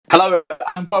Hello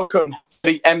and welcome to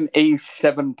the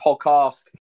ME7 podcast.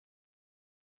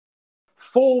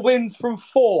 4 wins from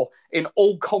 4 in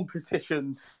all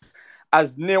competitions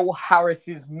as Neil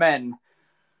Harris's men.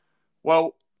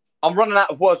 Well, I'm running out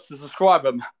of words to describe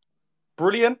them.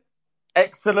 Brilliant,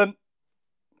 excellent,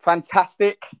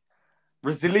 fantastic,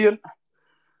 resilient,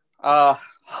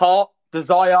 heart,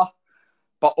 desire,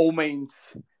 but all means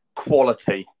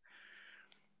quality.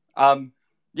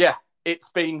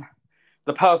 It's been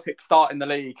the perfect start in the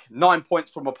league. 9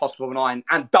 points from a possible 9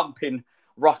 and dumping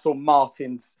Russell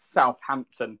Martin's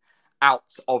Southampton out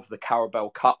of the Carabao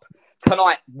Cup.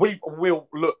 Tonight, we will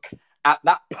look at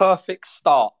that perfect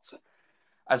start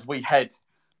as we head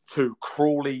to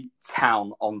Crawley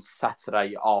Town on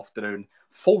Saturday afternoon.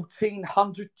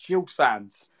 1,400 Gills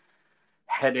fans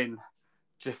heading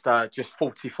just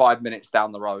 45 minutes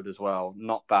down the road as well.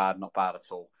 Not bad at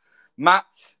all. Matt,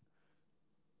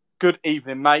 good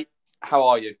evening, mate. How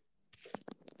are you?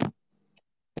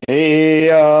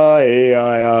 E-I-E-I-O,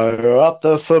 up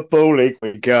the Football League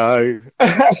we go. You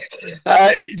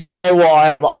know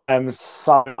what? I'm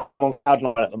so on cloud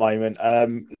nine at the moment.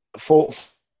 For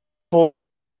on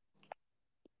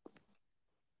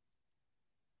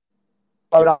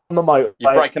the motor.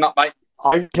 You're breaking up, mate.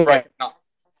 Breaking up.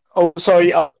 Oh,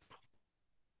 sorry.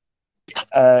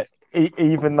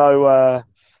 Even though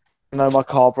my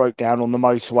car broke down on the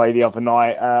motorway the other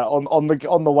night,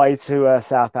 on the way to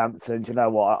Southampton. Do you know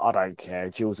what? I don't care.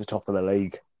 Gills are top of the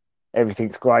league.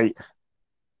 Everything's great.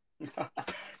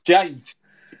 James,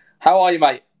 how are you,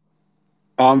 mate?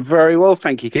 I'm very well,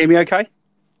 thank you. Can you hear me okay?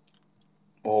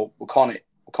 Well, we can't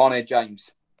hear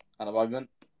James at the moment.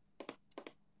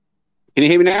 Can you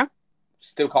hear me now?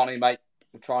 Still can't hear, mate.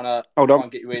 We're trying to try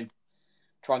and get you in.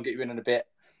 Try and get you in a bit.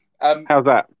 How's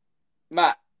that?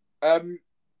 Matt,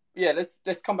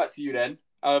 let's come back to you then.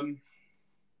 9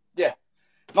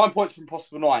 points from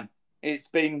possible 9. It's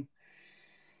been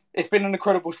an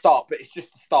incredible start, but it's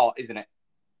just a start, isn't it?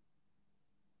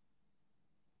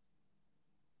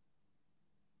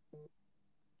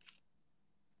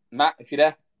 Matt, if you're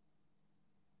there.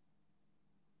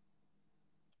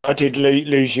 I did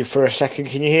lose you for a second.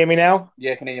 Can you hear me now?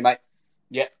 Yeah, I can hear you, mate.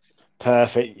 Yeah.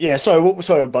 Perfect. Yeah,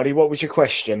 sorry, buddy. What was your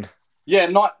question? Yeah,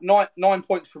 9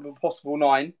 points from a possible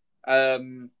 9,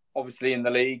 obviously in the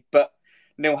league. But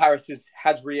Neil Harris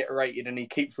has reiterated, and he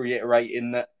keeps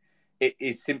reiterating, that it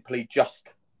is simply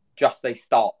just a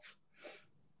start.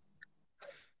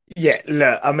 Yeah,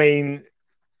 look, I mean,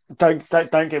 don't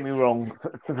get me wrong.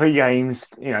 3 games,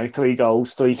 3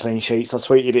 goals, 3 clean sheets. I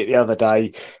tweeted it the other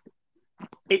day.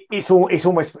 It's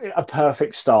almost a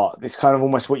perfect start. It's kind of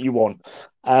almost what you want.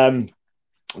 We're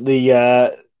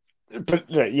only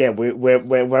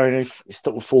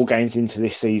still 4 games into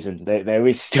this season. There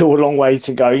is still a long way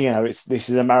to go. This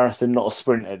is a marathon, not a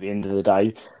sprint at the end of the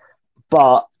day.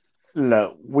 But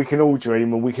look, we can all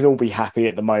dream and we can all be happy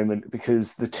at the moment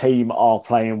because the team are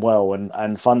playing well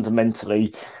and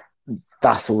fundamentally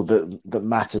that's all that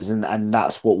matters and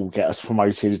that's what will get us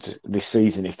promoted this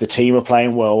season. If the team are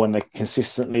playing well and they can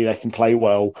play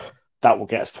well, that will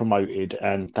get us promoted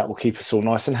and that will keep us all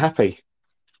nice and happy.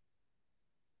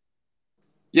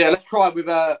 Yeah, let's try with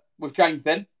James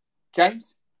then.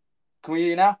 James, can we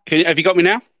hear you now? Have you got me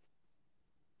now?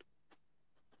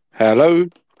 Hello.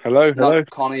 No,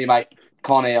 can't hear you, mate.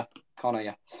 Can't hear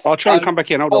you. I'll try and come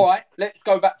back in. Hold all on. Right, let's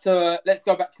go back to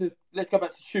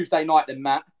Tuesday night then,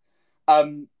 Matt.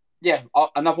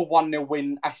 Another 1-0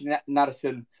 win. Ashley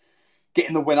Nadesan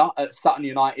getting the winner at Sutton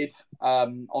United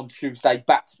on Tuesday,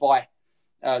 backed by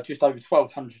just over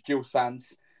 1,200 Gills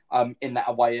fans in that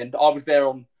away end. I was there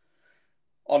on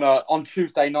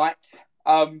Tuesday night.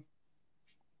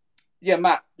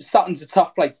 Matt, Sutton's a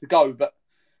tough place to go, but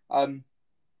all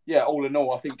in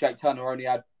all, I think Jake Turner only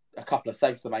had a couple of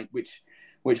saves to make, which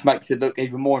makes it look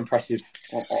even more impressive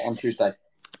on Tuesday.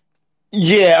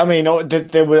 Yeah, I mean,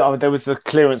 there was the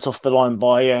clearance off the line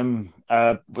by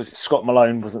was it Scott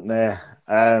Malone? Wasn't there?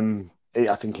 I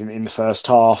think in the first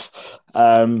half.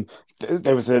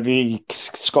 There was the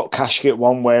Scott Cashgett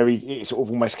one where it sort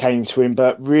of almost came to him,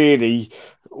 but really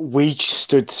we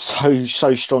stood so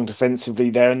strong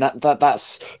defensively there, and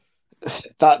that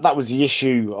was the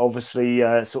issue. Obviously,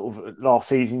 sort of last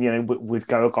season, we'd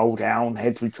go a goal down,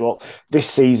 heads would drop. This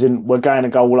season, we're going a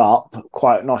goal up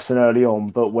quite nice and early on,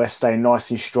 but we're staying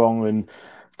nice and strong. And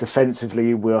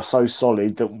defensively, we are so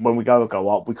solid that when we go a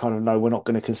goal up, we kind of know we're not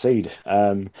going to concede.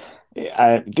 Sutton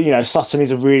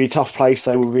is a really tough place.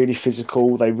 They were really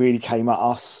physical. They really came at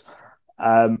us,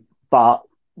 but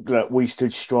look, we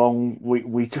stood strong.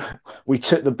 We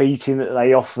took the beating that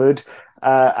they offered.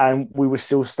 And we were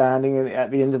still standing at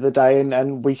the end of the day,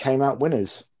 and we came out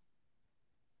winners.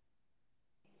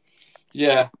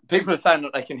 Yeah, people are saying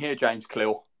that they can hear James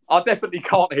clear. I definitely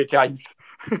can't hear James.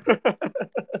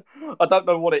 I don't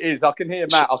know what it is. I can hear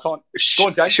Matt. I can't. Go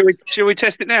on, James. Shall we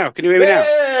test it now? Can you hear me now?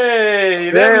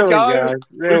 Hey, there we go.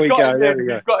 There we go. There we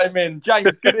go. We've got him in.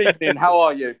 James, good evening. How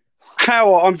are you?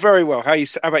 I'm very well. How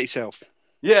about yourself?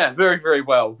 Yeah, very, very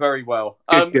well. Very well.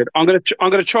 Good. I'm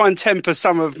gonna try and temper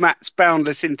some of Matt's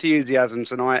boundless enthusiasm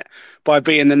tonight by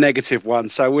being the negative one.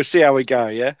 So we'll see how we go.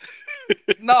 Yeah.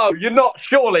 No, you're not.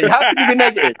 Surely, how can you be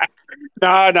negative? No.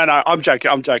 I'm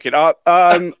joking.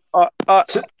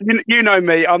 You know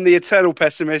me. I'm the eternal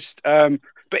pessimist.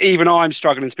 But even I'm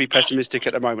struggling to be pessimistic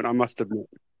at the moment. I must admit.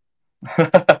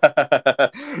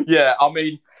 Yeah,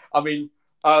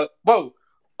 well,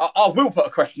 I will put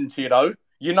a question to you though.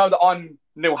 You know that I'm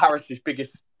Neil Harris's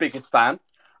biggest fan.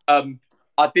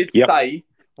 I did say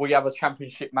we have a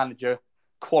Championship manager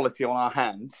quality on our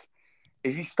hands.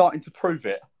 Is he starting to prove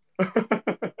it?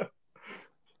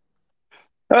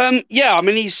 Yeah, I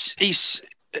mean, he's.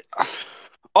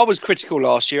 I was critical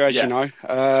last year, as you know,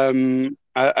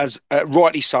 as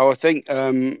rightly so, I think,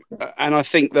 and I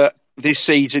think that this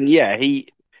season,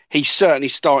 he's certainly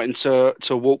starting to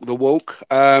walk the walk.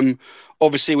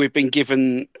 Obviously, he's been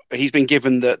given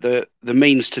the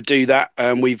means to do that.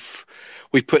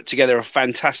 We've put together a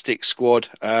fantastic squad,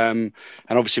 and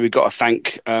obviously we've got to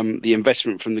thank the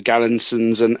investment from the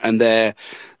Gallinsons and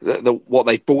what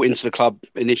they've brought into the club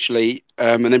initially,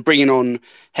 and then bringing on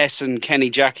Hess and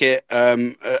Kenny Jackett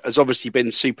has obviously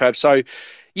been superb. So,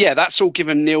 yeah, that's all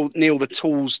given Neil the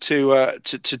tools to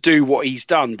do what he's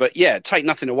done. But yeah, take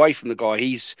nothing away from the guy.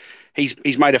 He's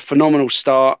made a phenomenal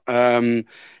start.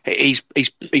 He's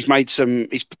picked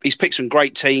some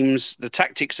great teams. The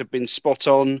tactics have been spot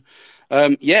on.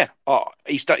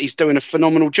 He's doing a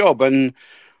phenomenal job, and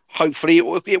hopefully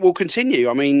it will continue.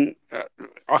 I mean,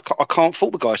 I can't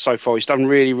fault the guy so far. He's done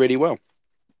really, really well.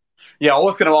 Yeah, I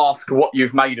was going to ask what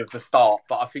you've made of the start,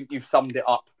 but I think you've summed it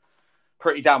up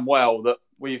pretty damn well. That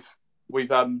we've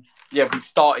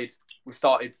started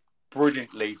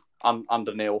brilliantly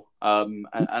under Neil, and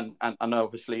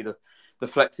obviously the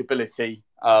flexibility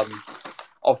of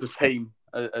the team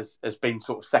has been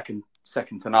sort of second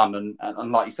to none,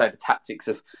 and like you say, the tactics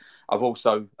have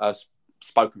also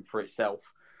spoken for itself.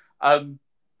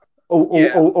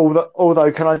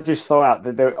 Although, can I just throw out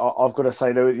that I've got to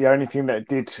say that the only thing that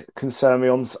did concern me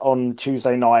on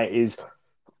Tuesday night is,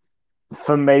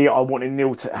 for me, I wanted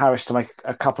Neil Harris to make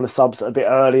a couple of subs a bit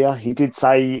earlier. He did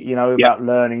say, about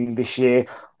learning this year.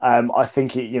 I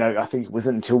think it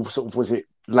wasn't until was it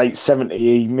late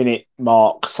 70-minute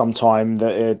mark sometime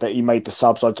that he made the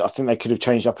subs. I think they could have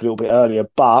changed up a little bit earlier,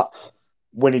 but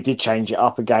when he did change it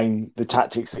up again, the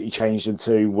tactics that he changed them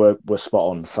to were spot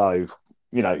on. So,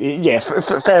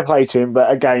 fair play to him.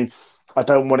 But again, I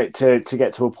don't want it to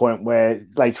get to a point where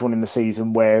later on in the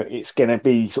season where it's going to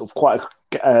be sort of quite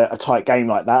a tight game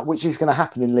like that, which is going to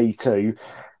happen in League Two,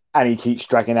 and he keeps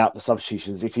dragging out the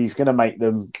substitutions. If he's going to make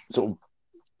them sort of,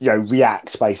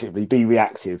 react, basically, be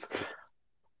reactive.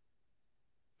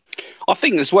 I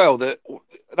think as well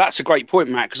that's a great point,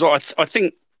 Matt, because I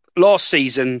think last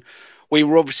season we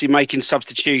were obviously making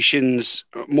substitutions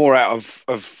more out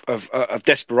of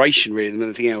desperation really than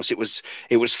anything else. It was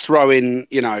throwing,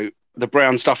 the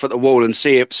brown stuff at the wall and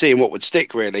seeing what would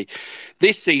stick, really.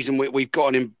 This season, we've got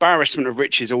an embarrassment of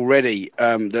riches already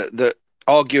that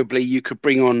arguably you could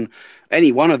bring on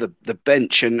any one of the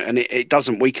bench and it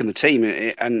doesn't weaken the team.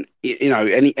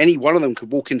 Any one of them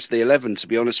could walk into the 11, to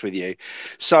be honest with you.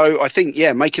 So I think,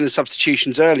 making the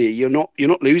substitutions earlier, you're not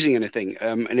losing anything.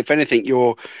 And if anything,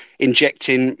 you're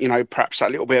injecting, perhaps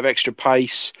that little bit of extra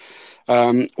pace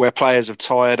where players have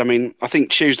tired. I mean, I think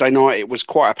Tuesday night it was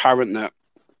quite apparent that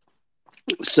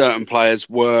certain players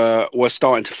were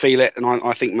starting to feel it, and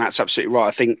I think Matt's absolutely right.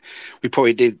 I think we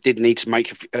probably did need to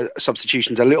make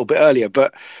substitutions a little bit earlier,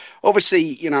 but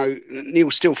obviously,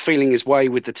 Neil's still feeling his way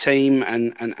with the team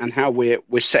and how we're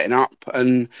setting up,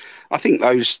 and I think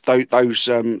those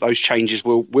changes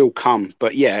will come.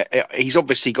 But he's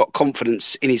obviously got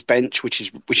confidence in his bench, which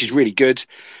is really good,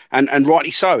 and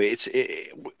rightly so.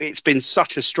 It's been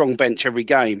such a strong bench every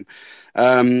game.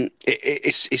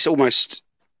 It's almost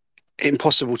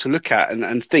impossible to look at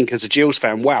and think as a Gills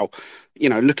fan, wow,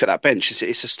 look at that bench.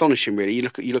 It's astonishing, really. You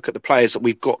look at the players that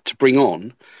we've got to bring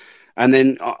on, and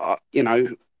then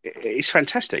it's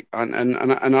fantastic,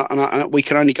 and we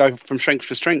can only go from strength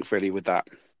to strength, really, with that.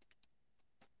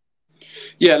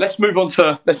 Yeah, let's move on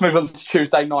to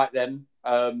Tuesday night then.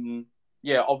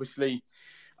 Obviously,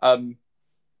 the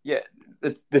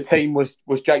team was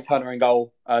Jake Turner in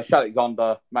goal, Shea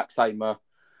Alexander, Max Hamer,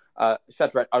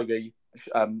 Shadrach Ogie,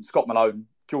 Scott Malone,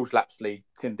 George Lapsley,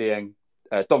 Tim Dieng,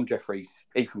 Dom Jeffries,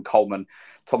 Ethan Coleman,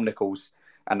 Tom Nichols,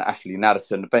 and Ashley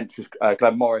Nadesan. The bench was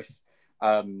Glenn Morris,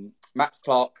 Max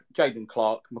Clark, Jaden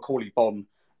Clark, Macaulay Bonne,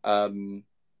 Ron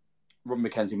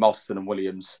McKenzie, Masterton, and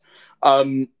Williams.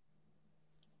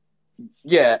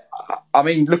 Yeah, I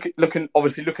mean, looking at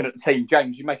the team,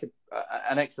 James, you make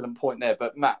an excellent point there.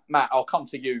 But Matt, I'll come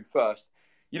to you first.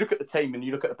 You look at the team and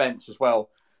you look at the bench as well.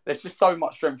 There's just so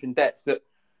much strength in depth that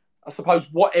I suppose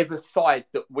whatever side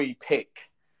that we pick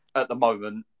at the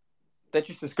moment, they're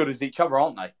just as good as each other,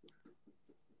 aren't they?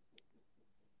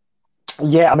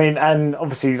 Yeah, I mean, and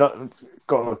obviously got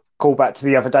to call back to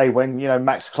the other day when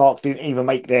Max Clark didn't even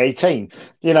make the 18.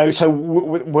 So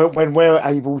when we're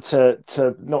able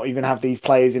to not even have these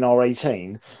players in our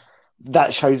 18,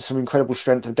 that shows some incredible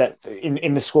strength and depth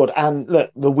in the squad. And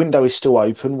look, the window is still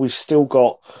open. We've still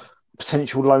got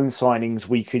potential loan signings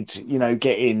we could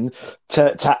get in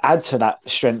to add to that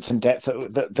strength and depth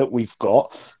that we've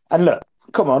got. And look,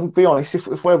 come on, be honest.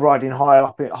 If we're riding high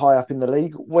up in the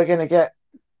league, we're going to get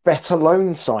better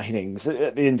loan signings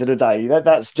at the end of the day.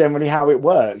 That's generally how it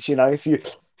works.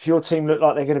 If your team look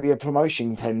like they're going to be a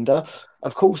promotion tender,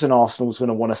 of course an Arsenal's going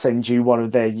to want to send you one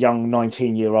of their young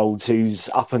 19-year-olds who's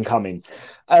up and coming.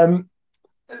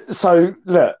 So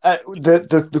look,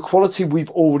 the quality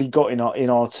we've already got in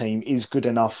our team is good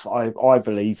enough, I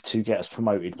believe, to get us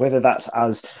promoted. Whether that's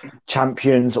as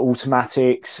champions,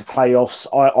 automatics, playoffs,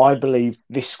 I believe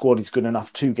this squad is good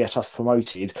enough to get us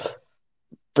promoted.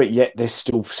 But yet there's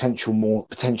still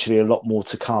potentially a lot more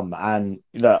to come. And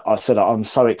look, I said I'm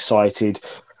so excited.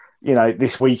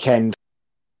 This weekend.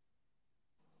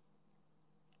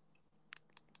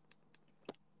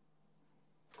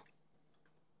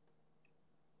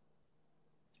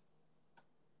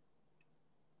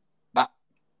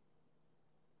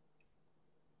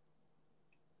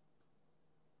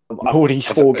 Already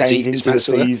 4 games into the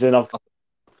season.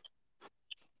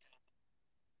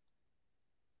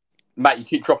 Matt, you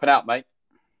keep dropping out, mate.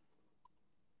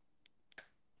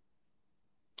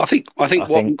 I think,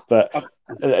 but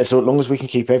as long as we can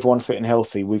keep everyone fit and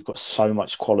healthy, we've got so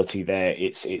much quality there.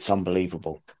 It's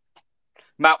unbelievable.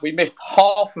 Matt, we missed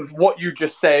half of what you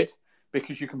just said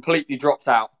because you completely dropped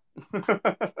out.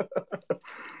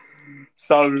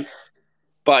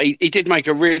 But he did make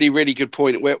a really, really good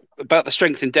point about the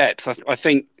strength and depth. I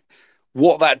think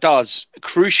what that does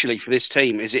crucially for this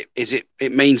team is it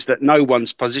means that no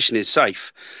one's position is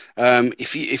safe.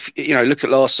 If you look at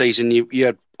last season, you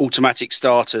had automatic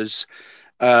starters,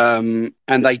 and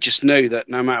they just knew that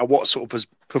no matter what sort of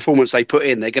performance they put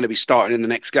in, they're going to be starting in the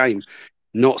next game.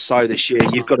 Not so this year.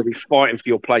 You've got to be fighting for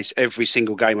your place every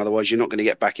single game, otherwise you're not going to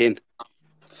get back in.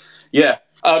 Yeah,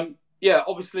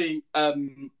 obviously,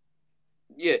 James.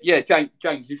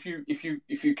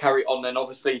 If you carry on, then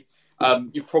obviously.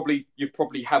 You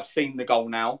probably have seen the goal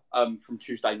now from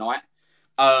Tuesday night.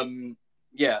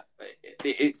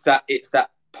 It's that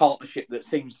partnership that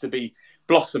seems to be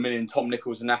blossoming in Tom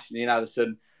Nichols and Ashley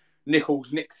Nadesan.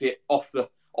 Nichols nicks it off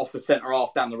the centre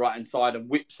half down the right hand side and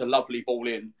whips a lovely ball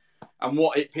in. And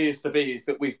what it appears to be is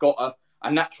that we've got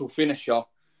a natural finisher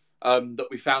that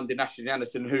we found in Ashley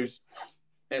Nadesan, who's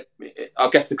I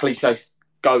guess the cliche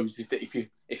goes is that if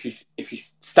you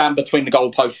stand between the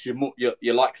goalposts,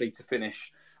 you're likely to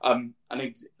finish. And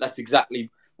that's exactly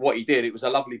what he did. It was a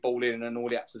lovely ball in, and all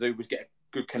he had to do was get a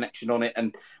good connection on it,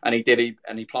 and he did. He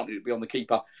planted it beyond the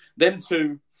keeper. Them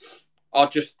two are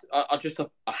just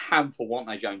a handful, aren't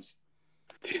they, James?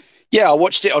 Yeah, I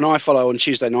watched it on iFollow on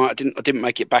Tuesday night. I didn't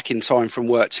make it back in time from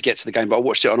work to get to the game, but I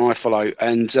watched it on iFollow.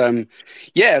 And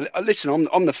listen,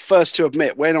 I'm the first to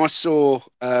admit when I saw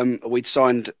we'd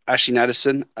signed Ashley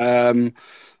Nadesan,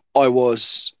 I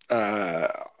was I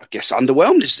guess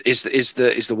underwhelmed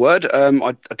is the word.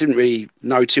 I didn't really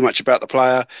know too much about the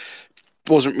player.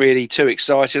 Wasn't really too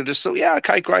excited. I just thought, yeah,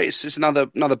 okay, great. It's just another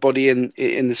body in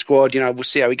the squad. We'll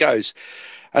see how he goes.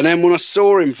 And then when I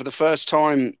saw him for the first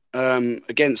time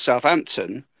against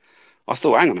Southampton, I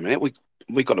thought, hang on a minute,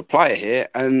 we got a player here,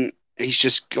 and he's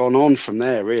just gone on from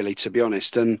there, really, to be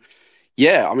honest. And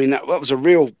yeah, I mean that was a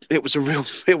real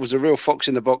fox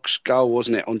in the box goal,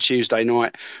 wasn't it, on Tuesday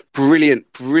night?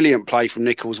 Brilliant play from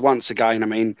Nichols once again. I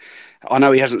mean, I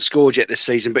know he hasn't scored yet this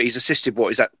season, but he's assisted.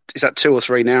 What is that 2 or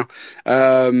 3 now?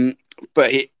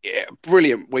 But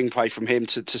brilliant wing play from him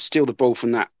to steal the ball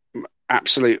from that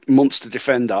absolute monster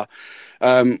defender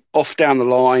off down the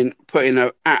line, putting an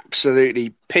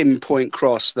absolutely pinpoint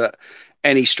cross that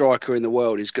any striker in the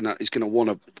world is gonna want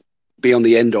to be on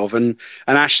the end of, and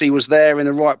Ashley was there in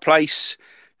the right place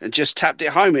and just tapped it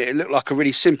home. It looked like a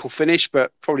really simple finish,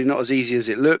 but probably not as easy as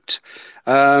it looked.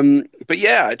 But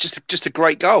yeah, just a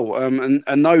great goal.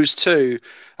 And those two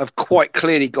have quite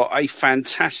clearly got a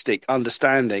fantastic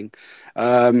understanding.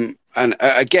 And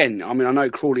again, I mean, I know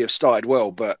Crawley have started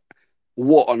well, but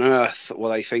what on earth were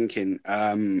they thinking?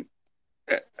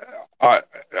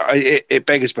 It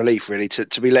beggars belief, really,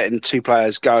 to be letting two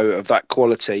players go of that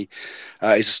quality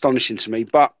is astonishing to me.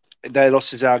 But their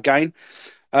loss is our gain.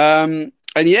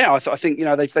 And yeah, I think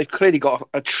they've clearly got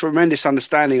a tremendous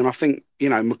understanding, and I think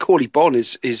Macaulay Bonne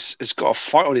has got a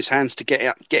fight on his hands to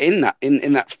get in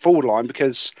that forward line,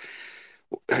 because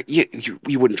you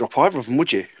wouldn't drop either of them,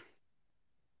 would you?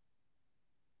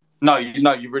 No,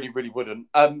 you really, really wouldn't.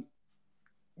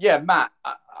 Yeah, Matt,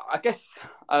 I guess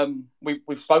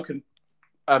we've spoken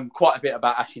quite a bit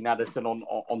about Ashley Nadesan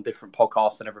on different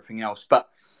podcasts and everything else. But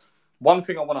one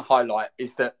thing I want to highlight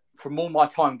is that from all my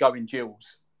time going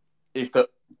Gills, is that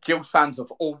Gills fans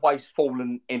have always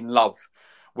fallen in love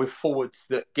with forwards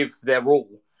that give their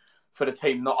all for the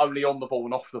team, not only on the ball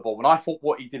and off the ball. And I thought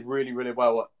what he did really, really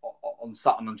well on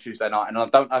Sutton on Tuesday night, and I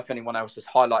don't know if anyone else has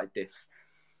highlighted this,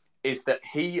 is that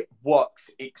he works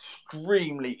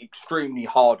extremely, extremely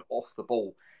hard off the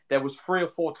ball. There was 3 or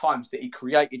 4 times that he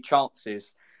created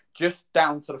chances just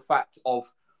down to the fact of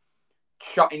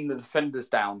shutting the defenders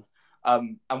down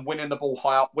and winning the ball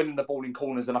high up, winning the ball in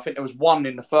corners. And I think there was one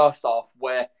in the first half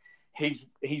where he's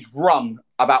run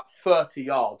about 30,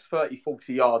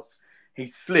 40 yards. He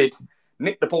slid,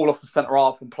 nicked the ball off the centre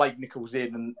half and played Nichols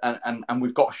in, and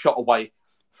we've got a shot away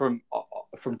from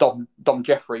Dom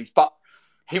Jeffries. But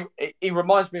he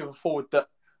reminds me of a forward that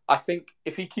I think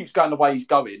if he keeps going the way he's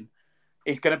going,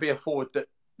 he's going to be a forward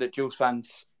that Gills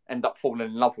fans end up falling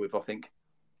in love with, I think.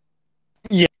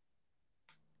 Yeah,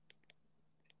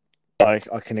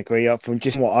 I can agree. From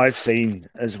just what I've seen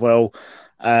as well.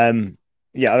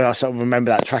 Yeah, I sort of remember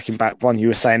that tracking back one you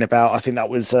were saying about. I think that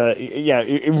was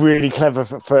really clever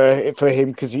for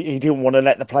him, because he didn't want to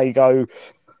let the play go.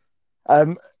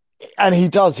 And he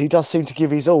does seem to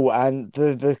give his all. And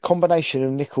the combination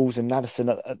of Nichols and Nadesan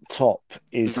at the top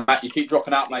is. Matt, you keep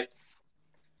dropping out, mate.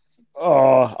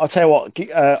 Oh, I'll tell you what.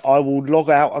 I will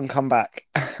log out and come back.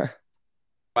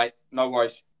 Right, no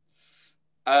worries.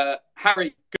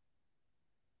 Harry.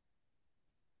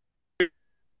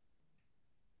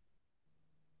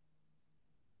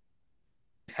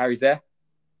 Harry's there.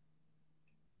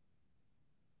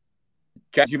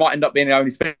 James, you might end up being the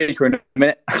only speaker in a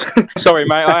minute. Sorry,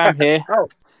 mate, I am here. Oh.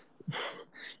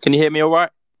 Can you hear me all right?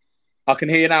 I can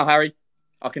hear you now, Harry.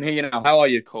 I can hear you now. How are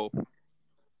you? Cool.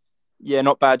 Yeah,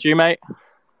 not bad. You, mate?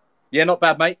 Yeah, not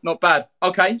bad, mate. Not bad.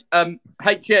 Okay.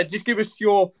 Hey, yeah, just give us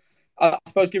your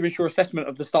assessment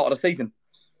of the start of the season.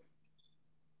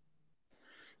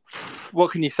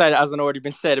 What can you say that hasn't already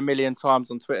been said a million times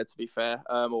on Twitter, to be fair,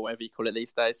 or whatever you call it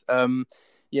these days?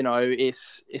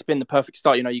 It's been the perfect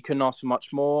start. You couldn't ask for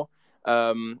much more.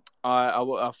 Funny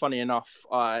enough,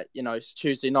 it's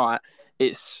Tuesday night.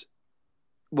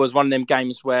 Was one of them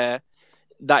games where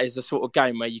that is the sort of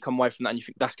game where you come away from that and you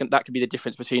think that could be the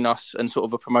difference between us and sort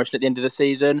of a promotion at the end of the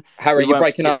season. Harry, you're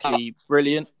breaking up.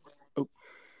 Brilliant. Oh.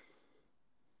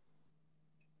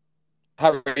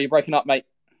 Harry, you're breaking up, mate.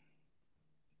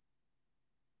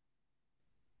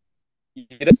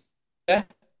 Yeah.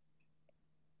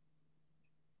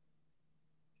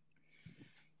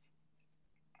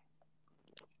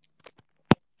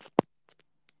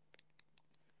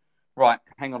 Right,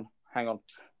 hang on.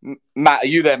 Matt, are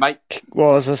you there, mate?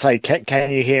 Well, as I say,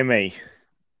 can you hear me?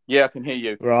 Yeah, I can hear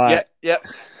you. Right. Yeah.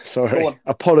 Sorry.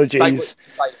 Apologies.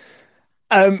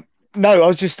 No, I'm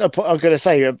going to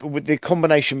say, with the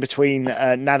combination between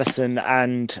Nadesan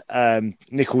and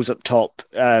Nichols up top,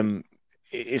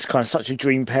 it's kind of such a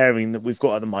dream pairing that we've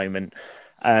got at the moment.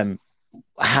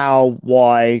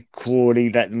 Why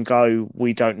Crawley let them go,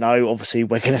 we don't know. Obviously,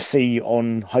 we're going to see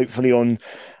hopefully on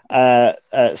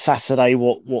Saturday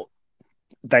what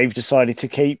they've decided to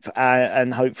keep,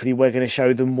 and hopefully we're going to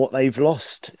show them what they've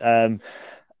lost.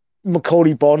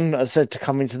 Macaulay Bonne has said to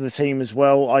come into the team as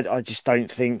well. I just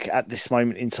don't think at this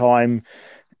moment in time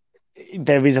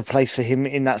there is a place for him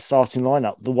in that starting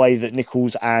lineup. The way that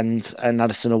Nichols and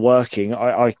Nadesan are working,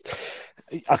 I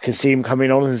can see him coming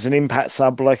on as an impact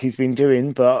sub like he's been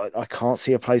doing, but I can't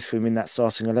see a place for him in that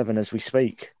starting 11 as we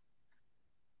speak.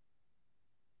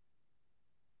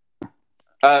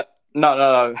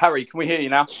 No. Harry, can we hear you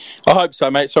now? I hope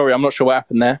so, mate. Sorry, I'm not sure what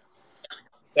happened there.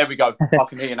 There we go. I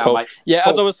can hear you now, Cool. mate. Yeah,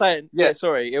 Cool. As I was saying, Yeah.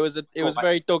 sorry, it was a Cool, mate.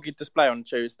 very dogged display on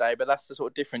Tuesday, but that's the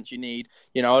sort of difference you need.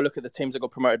 You know, I look at the teams that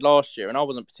got promoted last year, and I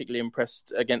wasn't particularly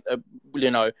impressed against,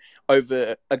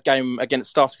 over a game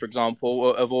against us, for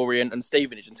example, of Orient and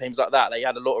Stevenage and teams like that. They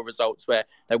had a lot of results where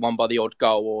they won by the odd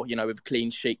goal, or with a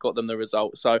clean sheet got them the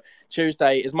result. So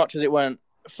Tuesday, as much as it weren't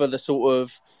for the sort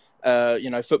of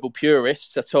football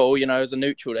purists at all, as a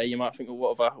neutral there, you might think,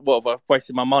 well, what have I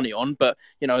wasted my money on? But,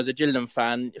 as a Gillingham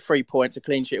fan, 3 points, a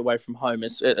clean sheet away from home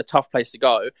is a tough place to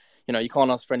go. You can't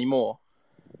ask for any more.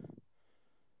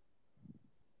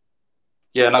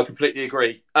 Yeah, no, completely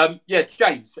agree.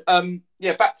 James.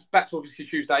 Back to obviously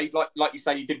Tuesday. Like you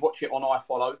say, you did watch it on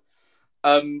iFollow.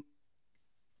 I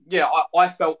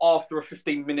felt after a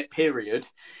 15-minute period,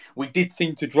 we did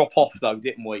seem to drop off though,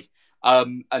 didn't we?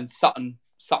 And Sutton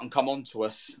come on to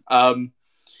us.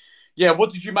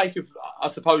 What did you make of, I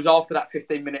suppose, after that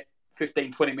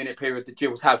 20-minute period that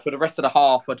Gills had? For the rest of the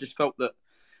half, I just felt that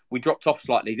we dropped off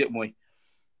slightly, didn't we?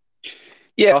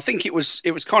 Yeah, I think it was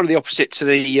kind of the opposite to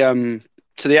the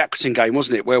Accrington game,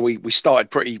 wasn't it? Where we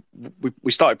started pretty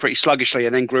sluggishly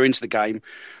and then grew into the game.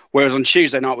 Whereas on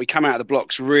Tuesday night, we came out of the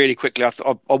blocks really quickly.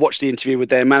 I watched the interview with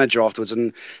their manager afterwards,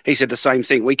 and he said the same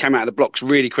thing. We came out of the blocks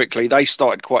really quickly. They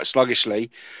started quite sluggishly.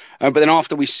 But then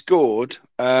after we scored,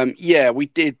 we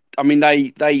did. I mean,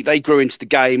 they grew into the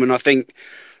game, and I think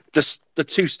the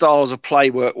two styles of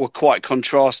play were quite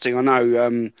contrasting. I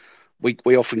know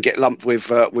we often get lumped with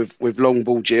long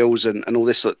ball Gills and all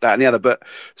this, that, and the other, but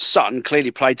Sutton clearly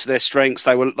played to their strengths.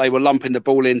 They were lumping the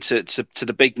ball into to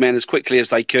the big men as quickly as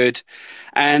they could,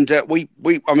 and we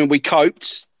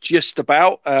coped just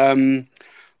about.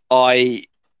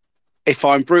 If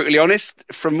I'm brutally honest,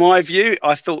 from my view,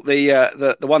 I thought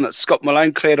the one that Scott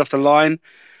Malone cleared off the line,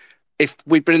 if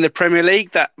we'd been in the Premier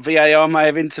League, that VAR may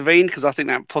have intervened, because I think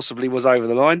that possibly was over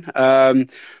the line.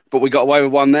 But we got away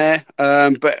with one there.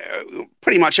 But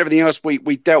pretty much everything else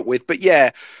we dealt with. But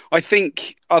yeah, I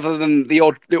think other than the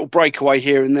odd little breakaway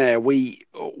here and there,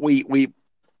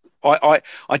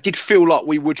 I did feel like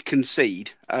we would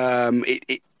concede.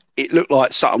 It looked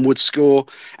like Sutton would score,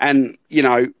 and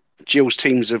Gill's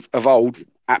teams of old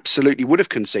absolutely would have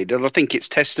conceded. And I think it's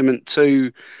testament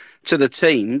to the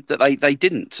team that they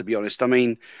didn't, to be honest. I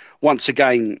mean, once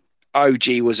again,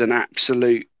 OG was an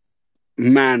absolute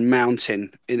man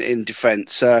mountain in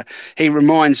defence. He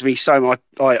reminds me so much.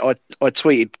 I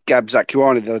tweeted Gab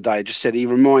Zakuani the other day, just said he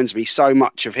reminds me so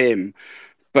much of him,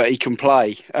 but he can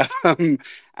play.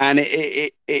 And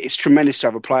it's tremendous to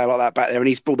have a player like that back there. And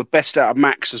he's brought the best out of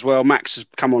Max as well. Max has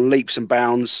come on leaps and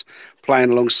bounds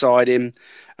playing alongside him.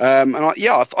 I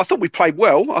thought we played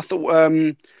well. I thought,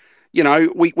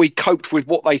 we coped with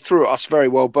what they threw at us very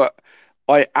well. But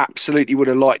I absolutely would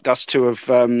have liked us to have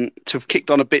kicked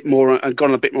on a bit more and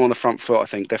gone a bit more on the front foot, I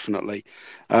think, definitely.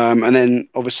 And then,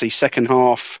 obviously, second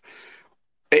half,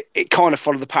 it kind of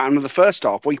followed the pattern of the first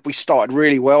half. We started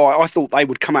really well. I thought they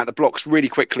would come out the blocks really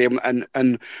quickly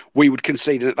and we would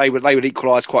concede and they would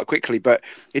equalise quite quickly. But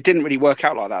it didn't really work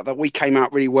out like that. That we came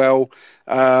out really well.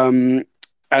 And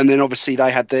then obviously they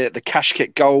had the cash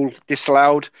kick goal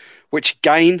disallowed, which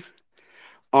again,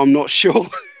 I'm not sure.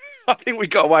 I think we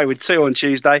got away with 2 on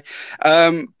Tuesday.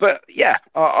 But yeah,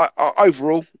 I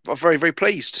overall, I'm very, very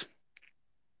pleased.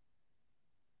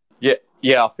 Yeah.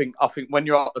 I think when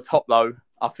you're at the top, though,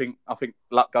 I think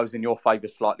luck goes in your favour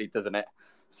slightly, doesn't it?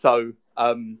 So,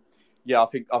 I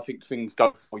think things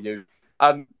go for you.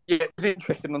 It was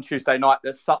interesting on Tuesday night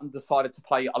that Sutton decided to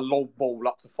play a long ball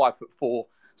up to 5'4"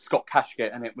 Scott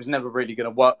Cashgett, and it was never really going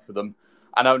to work for them.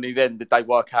 And only then did they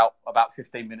work out about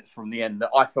 15 minutes from the end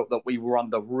that I felt that we were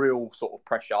under real sort of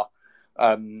pressure,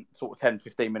 sort of 10,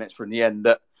 15 minutes from the end,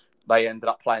 that they ended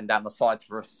up playing down the sides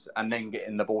for us and then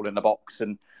getting the ball in the box.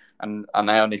 And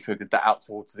they only figured that out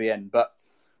towards the end. But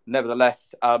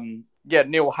nevertheless,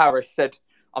 Neil Harris said,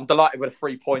 I'm delighted with the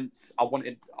 3 points. I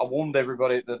warned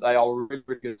everybody that they are a really,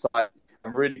 really good side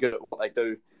and really good at what they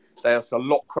do. They ask a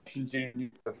lot of questions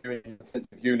in the defensive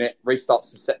unit,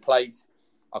 restarts and set plays.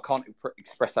 I can't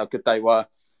express how good they were.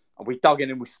 And we dug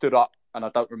in and we stood up, and I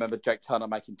don't remember Jake Turner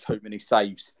making too many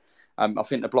saves. I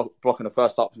think the block in the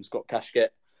first half from Scott Cashgett.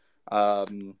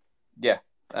 And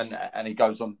he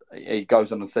goes on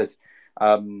and says,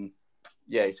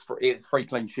 it's 3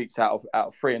 clean sheets out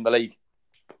of 3 in the league.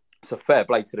 It's a fair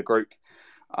play to the group.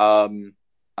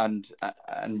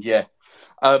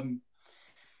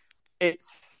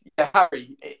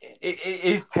 Harry, it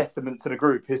is testament to the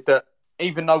group is that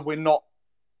even though we're not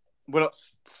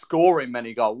scoring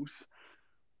many goals,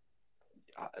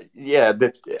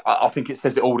 I think it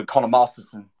says it all that Conor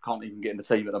Masterson can't even get in the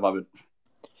team at the moment.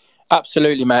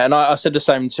 Absolutely, mate. And I said the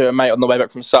same to a mate on the way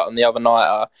back from Sutton the other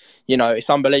night. It's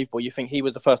unbelievable. You think he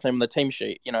was the first name on the team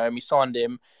sheet, and we signed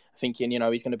him thinking,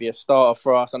 he's going to be a starter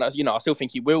for us. And, I still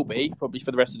think he will be, probably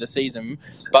for the rest of the season.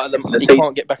 But he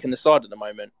can't get back in the side at the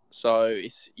moment. So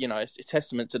it's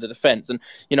testament to the defence. And,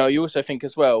 you also think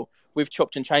as well, we've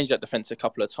chopped and changed that defence a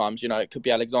couple of times. It could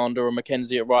be Alexander or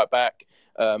Mackenzie at right back.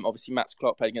 Obviously, Matt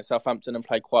Clark played against Southampton and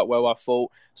played quite well, I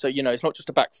thought. So, it's not just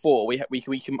a back four. We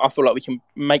can. I feel like we can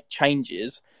make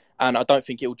changes, and I don't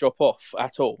think it will drop off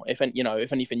at all. If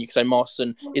anything, you could say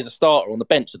Marston is a starter on the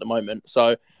bench at the moment.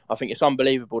 So I think it's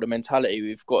unbelievable the mentality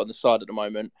we've got on the side at the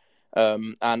moment.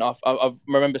 And I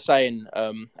remember saying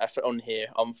on here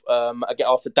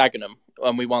after Dagenham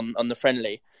when we won on the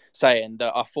friendly, saying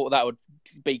that I thought that would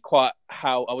be quite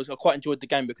enjoyed the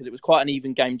game because it was quite an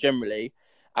even game generally.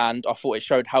 And I thought it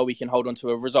showed how we can hold on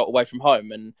to a result away from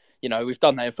home. And, we've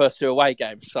done that in the first 2 away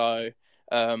games. So,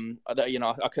 I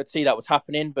could see that was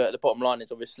happening. But the bottom line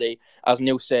is, obviously, as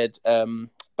Neil said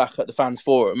back at the fans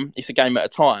forum, it's a game at a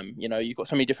time. You've got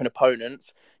so many different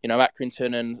opponents.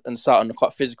 Accrington and Sutton are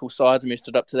quite physical sides, and we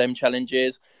stood up to them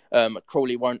challenges.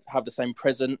 Crawley won't have the same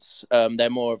presence. They're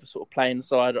more of a sort of playing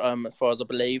side, as far as I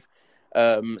believe.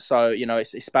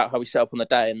 It's about how we set up on the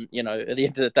day, and at the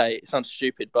end of the day, it sounds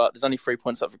stupid, but there's only 3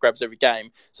 points up for grabs every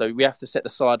game, so we have to set the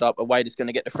side up a way that's going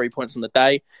to get the 3 points on the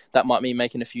day. That might mean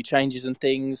making a few changes and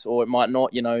things, or it might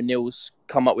not. Neil's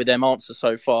come up with them answers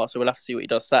so far, so we'll have to see what he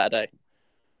does Saturday.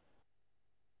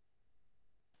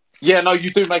 Yeah, no, you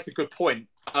do make a good point.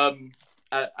 And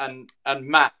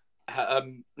Matt,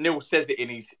 Neil says it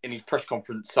in his press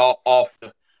conference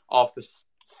after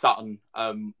Sutton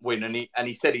win, and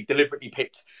he said he deliberately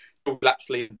picked George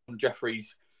Lapsley and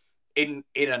Jeffries in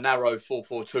a narrow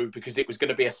 4-4-2 because it was going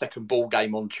to be a second ball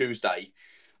game on Tuesday.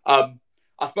 I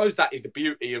suppose that is the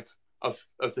beauty of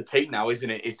the team now, isn't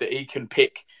it? Is that he can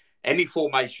pick any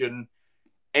formation,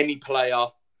 any player,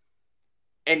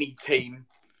 any team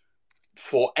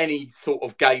for any sort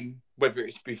of game, whether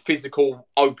it's be physical,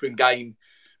 open game,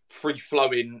 free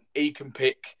flowing. He can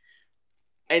pick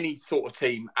any sort of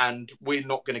team, and we're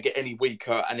not going to get any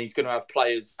weaker, and he's going to have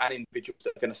players and individuals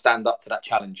that are going to stand up to that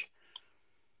challenge.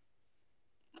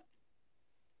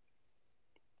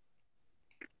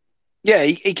 Yeah,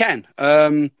 he can.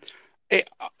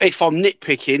 If I'm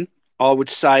nitpicking, I would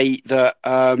say that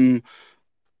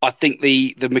I think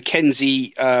the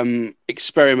Mackenzie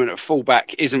experiment at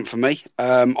fullback isn't for me.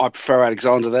 I prefer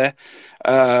Alexander there.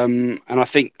 And I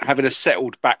think having a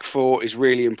settled back four is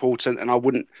really important, and I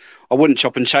wouldn't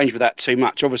chop and change with that too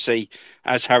much. Obviously,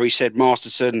 as Harry said,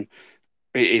 Masterson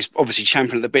is obviously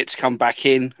champing at the bit to come back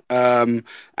in, and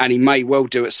he may well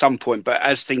do at some point. But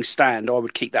as things stand, I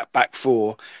would keep that back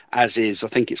four as is. I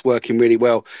think it's working really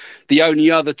well. The only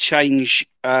other change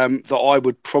that I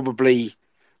probably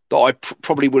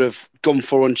would have gone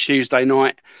for on Tuesday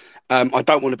night. I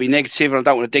don't want to be negative and I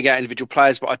don't want to dig out individual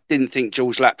players, but I didn't think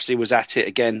George Lapsley was at it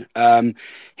again.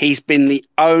 He's been the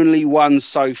only one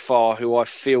so far who I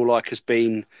feel like has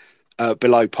been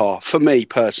below par for me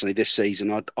personally this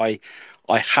season. I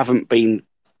haven't been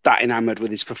that enamoured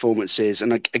with his performances,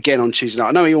 and again on Tuesday night,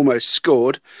 I know he almost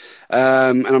scored,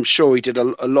 and I'm sure he did a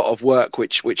lot of work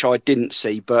which I didn't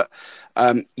see, but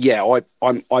I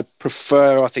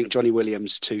prefer, I think, Johnny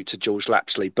Williams to George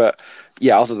Lapsley. But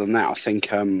yeah, other than that, I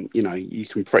think you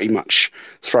can pretty much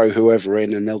throw whoever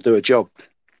in and they'll do a job.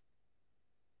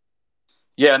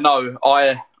 Yeah, no,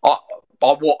 I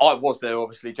was there,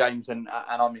 obviously, James, and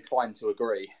I'm inclined to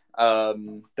agree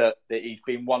that he's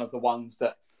been one of the ones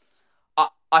that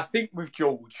I think with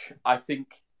George. I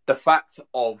think the fact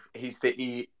of that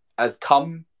he has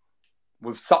come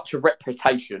with such a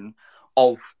reputation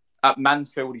of. At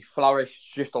Mansfield, he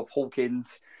flourished just off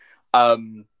Hawkins,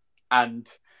 and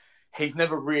he's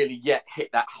never really yet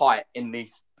hit that height in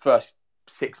these first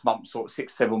 6 months or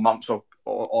 7 months or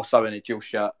so in a dual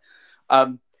shirt.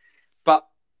 But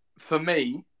for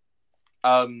me,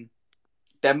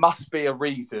 there must be a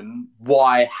reason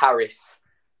why Harris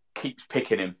keeps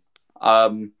picking him.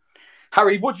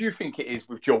 Harry, what do you think it is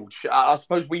with George? I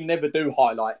suppose we never do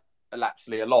highlight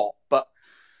Lapsley a lot, but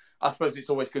I suppose it's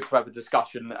always good to have a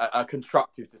discussion, a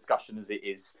constructive discussion as it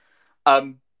is.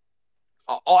 I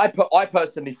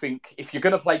personally think if you're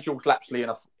going to play George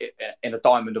Lapsley in a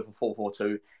diamond of a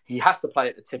 4-4-2, he has to play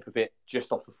at the tip of it,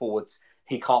 just off the forwards.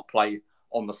 He can't play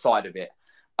on the side of it.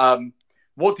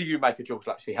 What do you make of George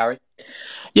Lapsley, Harry?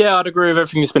 Yeah, I'd agree with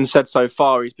everything that's been said so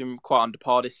far. He's been quite under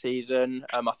par this season.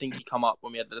 I think he come up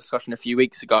when we had the discussion a few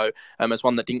weeks ago as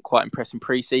one that didn't quite impress in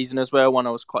pre-season as well, one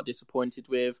I was quite disappointed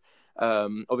with.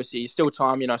 Obviously, it's still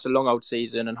time. It's a long old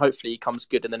season, and hopefully he comes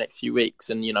good in the next few weeks.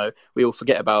 And we all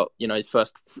forget about his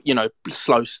first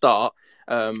slow start.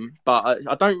 But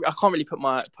I can't really put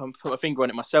my finger on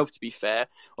it myself. To be fair,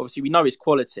 obviously we know his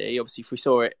quality. Obviously, if we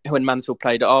saw it when Mansfield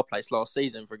played at our place last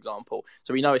season, for example,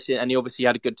 so we know it's in, and he obviously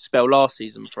had a good spell last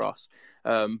season for us.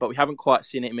 But we haven't quite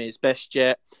seen him at his best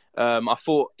yet. I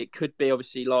thought it could be,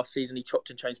 obviously, last season he chopped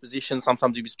and changed positions.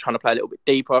 Sometimes he was trying to play a little bit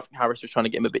deeper. I think Harris was trying to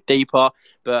get him a bit deeper.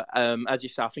 But as you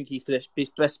say, I think his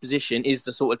best position is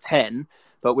the sort of 10.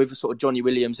 But with sort of Johnny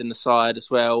Williams in the side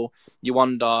as well, you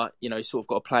wonder, he's sort of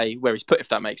got to play where he's put, if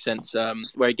that makes sense,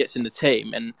 where he gets in the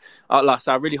team. And like I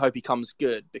say, I really hope he comes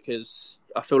good, because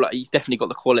I feel like he's definitely got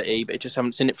the quality, but I just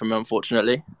haven't seen it from him,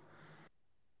 unfortunately.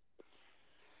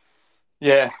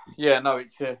 Yeah, no,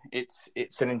 it's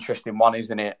an interesting one,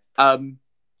 isn't it? I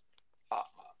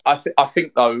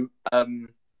think though,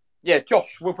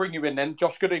 Josh, we'll bring you in then.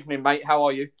 Josh, good evening, mate. How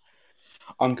are you?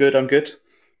 I'm good.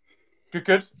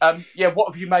 Good. What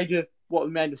have you made of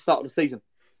the start of the season?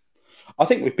 I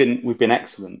think we've been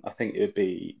excellent. I think it would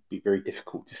be very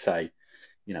difficult to say,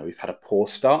 we've had a poor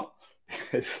start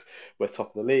because we're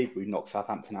top of the league. We've knocked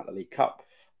Southampton out of the League Cup,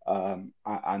 and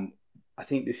I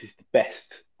think this is the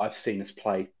best I've seen us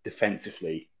play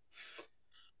defensively,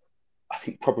 I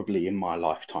think probably in my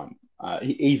lifetime,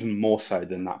 even more so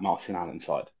than that Martin Allen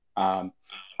side. I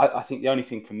think the only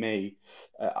thing for me,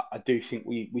 I do think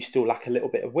we still lack a little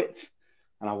bit of width,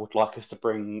 and I would like us to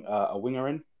bring a winger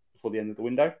in before the end of the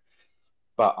window,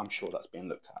 but I'm sure that's being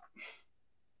looked at.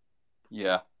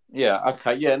 Yeah,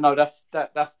 okay, yeah, no,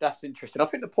 that's interesting. I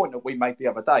think the point that we made the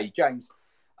other day, James,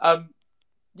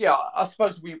 I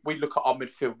suppose we look at our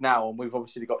midfield now, and we've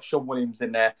obviously got Sean Williams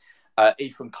in there,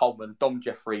 Ethan Coleman, Dom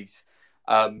Jeffries,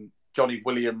 Johnny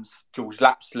Williams, George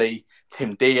Lapsley,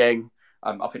 Tim Dieng.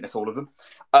 I think that's all of them.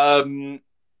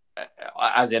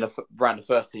 As in around the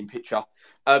first team picture.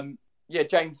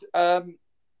 James,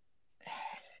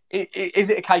 is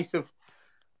it a case of,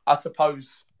 I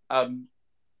suppose,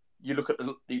 you look at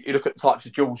the types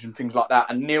of George and things like that,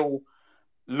 and Neil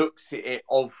looks at it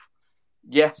of,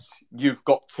 yes, you've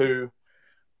got to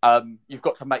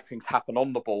make things happen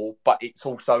on the ball, but it's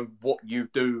also what you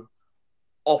do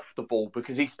off the ball,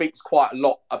 because he speaks quite a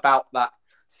lot about that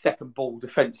second ball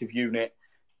defensive unit.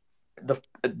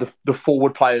 The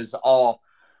forward players are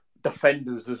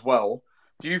defenders as well.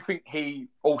 Do you think he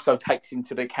also takes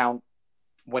into account,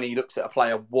 when he looks at a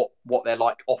player, what they're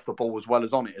like off the ball as well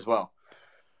as on it as well?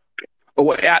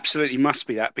 Well, it absolutely must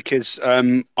be that, because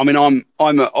I've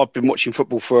been watching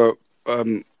football for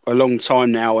a long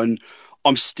time now, and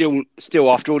I'm still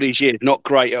after all these years not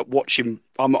great at watching.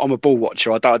 I'm a ball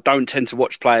watcher. I don't tend to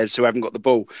watch players who haven't got the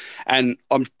ball,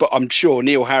 but I'm sure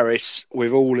Neil Harris,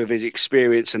 with all of his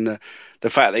experience and the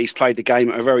fact that he's played the game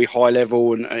at a very high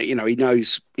level, and he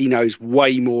knows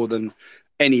way more than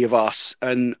any of us,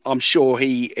 and I'm sure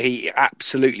he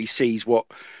absolutely sees what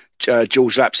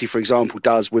George Lapsley, for example,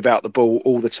 does without the ball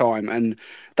all the time, and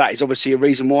that is obviously a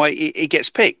reason why he gets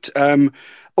picked.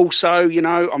 Also,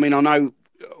 I know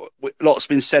lots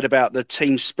been said about the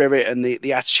team spirit and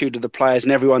the attitude of the players,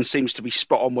 and everyone seems to be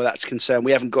spot on where that's concerned.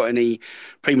 We haven't got any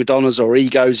prima donnas or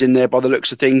egos in there by the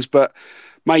looks of things, but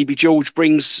maybe George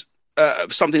brings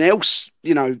something else,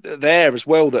 there as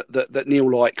well that Neil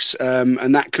likes,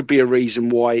 and that could be a reason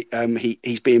why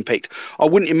he's being picked. I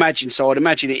wouldn't imagine so. I'd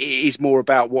imagine it is more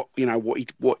about what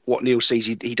Neil sees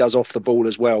he does off the ball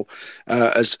as well,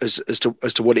 as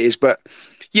to what it is. But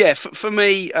yeah, for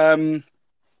me,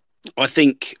 I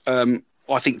think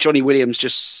Johnny Williams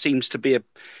just seems to be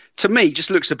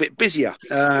just looks a bit busier.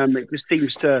 It just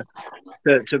seems to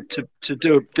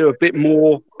do a bit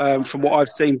more from what I've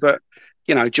seen, but.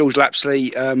 George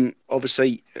Lapsley,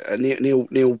 obviously,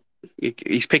 Neil,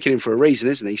 he's picking him for a reason,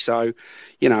 isn't he? So,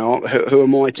 who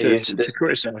am I to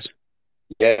criticise?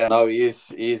 Yeah, no, he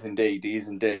is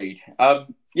indeed.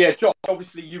 Josh,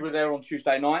 obviously you were there on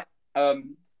Tuesday night.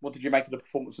 What did you make of the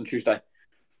performance on Tuesday?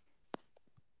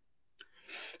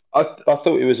 I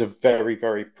thought it was a very,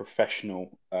 very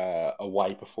professional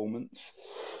away performance.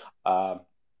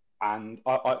 And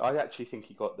I actually think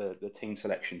he got the team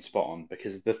selection spot on,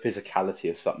 because of the physicality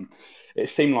of something. It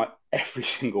seemed like every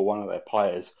single one of their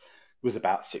players was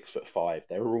about 6'5".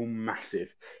 They were all massive.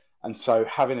 And so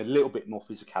having a little bit more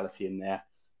physicality in there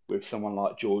with someone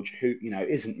like George, who,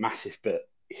 isn't massive, but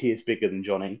he is bigger than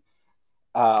Johnny,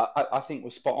 I think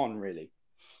was spot on, really.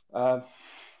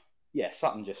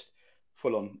 Sutton just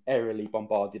full on aerially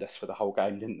bombarded us for the whole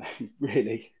game, didn't they?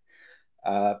 Really.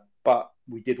 But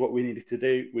we did what we needed to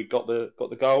do. We got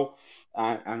the goal,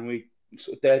 and we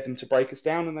sort of dared them to break us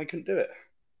down, and they couldn't do it.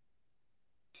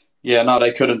 Yeah, no,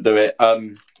 they couldn't do it.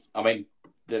 I mean,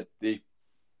 I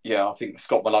think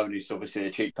Scott Maloney is obviously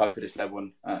a cheat code for this level,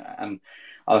 and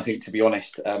I think, to be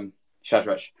honest,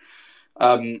 Shadrach,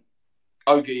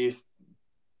 Ogie is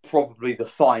probably the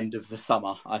find of the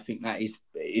summer. I think that is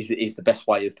the best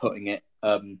way of putting it.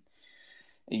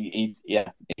 He's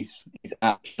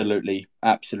absolutely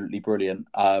brilliant.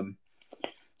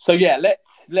 So yeah,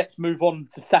 let's move on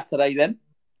to Saturday then.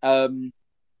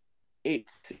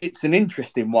 It's an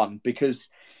interesting one because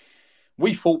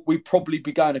we thought we'd probably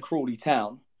be going to Crawley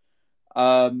Town.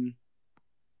 We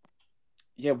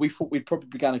thought we'd probably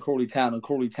be going to Crawley Town, and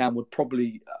Crawley Town were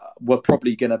probably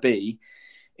going to be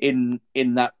in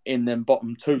them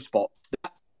bottom two spots.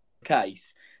 That's the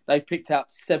case. They've picked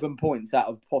out 7 points out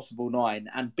of possible 9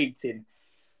 and beaten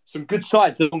some good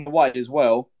sides along the way as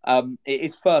well. It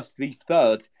is firstly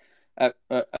third at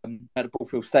the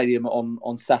Broadfield Stadium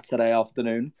on Saturday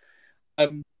afternoon.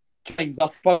 James, I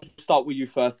suppose we'll start with you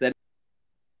first then.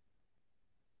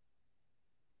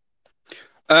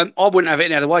 I wouldn't have it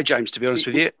any other way, James, to be honest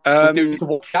with you. We do need to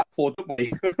watch out for, don't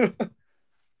we?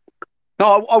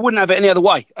 No, I wouldn't have it any other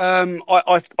way.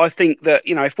 I think that,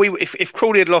 if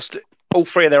Crawley had lost all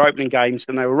 3 of their opening games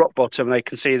and they were rock bottom and they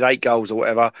conceded 8 goals or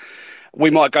whatever, we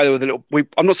might go there with a little.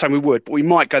 I'm not saying we would, but we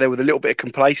might go there with a little bit of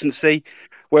complacency.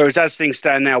 Whereas as things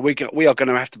stand now, we are going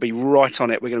to have to be right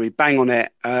on it. We're going to be bang on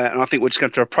it, and I think we're just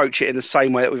going to approach it in the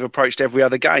same way that we've approached every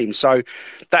other game. So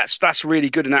that's really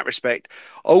good in that respect.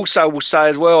 Also, will say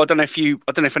as well, I don't know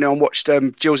if anyone watched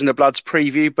Gills in the Blood's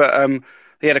preview, but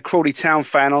he had a Crawley Town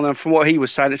fan on, and from what he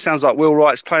was saying, it sounds like Will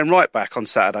Wright's playing right back on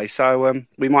Saturday. So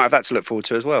we might have that to look forward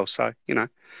to as well. So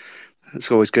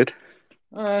that's always good.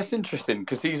 It's interesting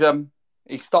because he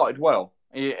started well.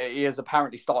 He has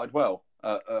apparently started well.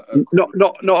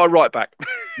 Not a right back.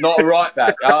 Not a right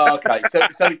back. Oh, okay.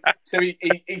 So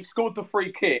he scored the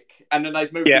free kick, and then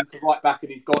they've moved him to right back,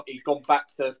 and he's gone back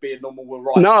to being normal with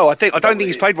right. No, I don't think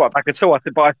he's played right back at all.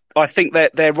 I think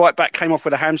that their right back came off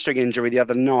with a hamstring injury the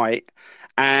other night,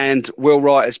 and Will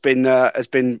Wright has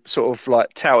been sort of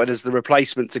like touted as the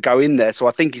replacement to go in there. So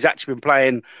I think he's actually been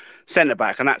playing centre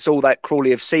back, and that's all that Crawley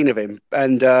have seen of him.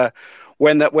 And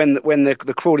when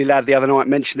the Crawley lad the other night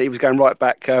mentioned that he was going right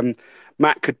back,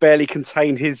 Matt could barely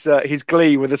contain his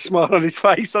glee with a smile on his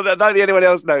face. I don't think anyone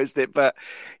else noticed it, but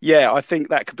yeah, I think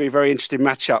that could be a very interesting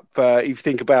matchup. If you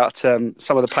think about some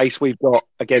of the pace we've got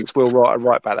against Will Wright at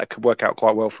right back, that could work out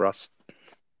quite well for us.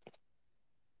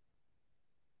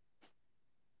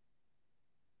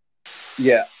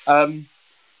 Yeah. All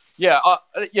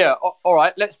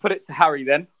right. Let's put it to Harry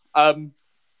then. Harry.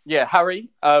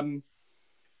 What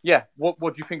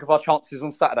do you think of our chances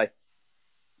on Saturday?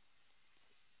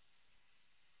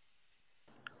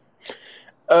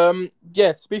 To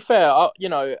be fair,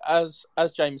 as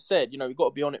James said, we've got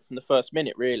to be on it from the first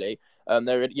minute. Really,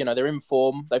 they're in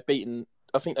form. They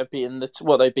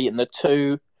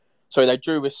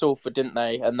drew with Salford, didn't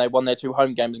they? And they won their 2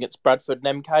 home games against Bradford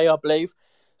and MK, I believe.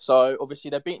 So obviously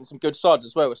they're beating some good sides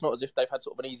as well. It's not as if they've had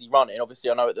sort of an easy run in. Obviously,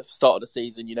 I know at the start of the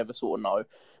season you never sort of know,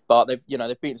 but they've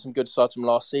beaten some good sides from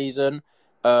last season.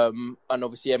 And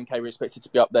obviously MK were expected to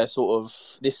be up there sort of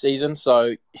this season,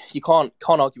 so you can't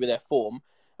argue with their form.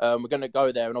 We're going to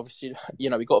go there, and obviously,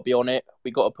 we've got to be on it.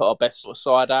 We've got to put our best sort of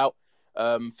side out.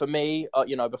 For me,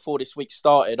 before this week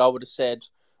started, I would have said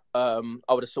I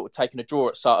would have sort of taken a draw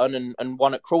at Sutton and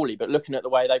won at Crawley. But looking at the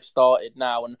way they've started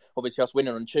now, and obviously us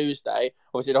winning on Tuesday,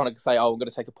 obviously I don't want to say, I'm going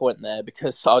to take a point there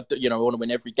because I want to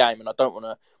win every game, and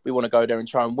we want to go there and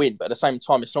try and win. But at the same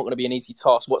time, it's not going to be an easy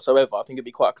task whatsoever. I think it'll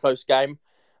be quite a close game.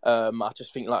 I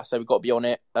just think, like I say, we've got to be on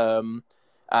it.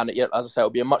 And as I say, it'll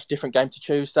be a much different game to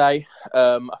Tuesday.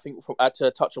 I think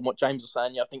to touch on what James was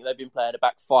saying, I think they've been playing a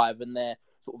back 5 and their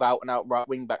sort of out-and-out right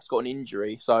wing-back's got an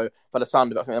injury. So by the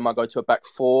sound of it, I think they might go to a back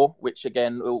 4, which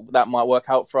again, that might work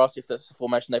out for us if that's a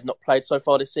formation they've not played so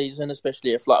far this season,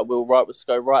 especially if like Will Wright was to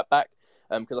go right back,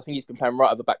 because I think he's been playing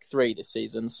right over back 3 this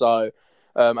season. So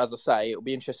as I say, it'll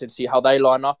be interesting to see how they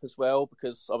line up as well,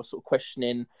 because I was sort of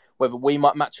questioning whether we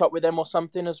might match up with them or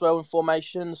something as well in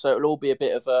formation. So it'll all be a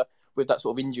bit of a, with that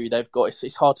sort of injury they've got,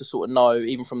 it's hard to sort of know,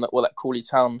 even from that Crawley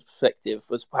Town perspective,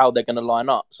 as how they're going to line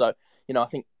up. So, I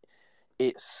think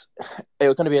it's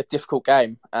going to be a difficult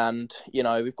game, and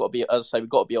we've got to be, as I say, we've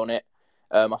got to be on it.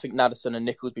 I think Nadesan and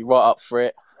Nichols be right up for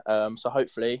it. So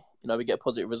hopefully, we get a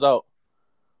positive result.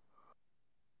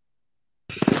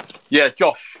 Yeah,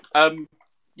 Josh.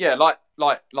 Like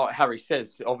Harry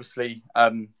says, obviously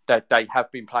they have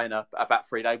been playing a back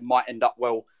 3. They might end up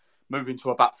moving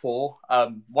to a back 4.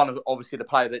 One of obviously the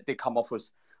player that did come off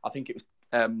was, I think it was,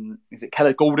 is it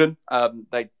Keller Gordon?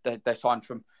 They signed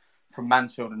from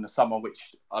Mansfield in the summer,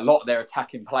 which a lot of their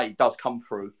attacking play does come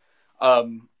through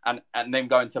and then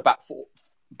going to back four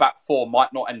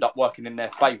might not end up working in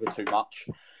their favour too much.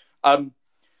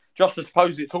 Just I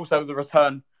suppose it's also the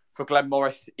return for Glenn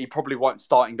Morris. He probably won't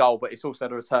start in goal, but it's also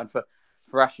the return for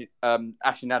Ashley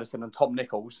Addison and Tom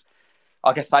Nichols.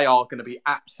 I guess they are going to be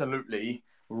absolutely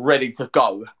ready to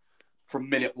go from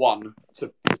minute one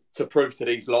to prove to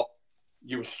these lot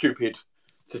you were stupid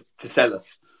to sell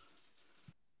us.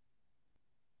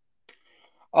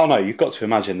 Oh no, you've got to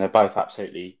imagine they're both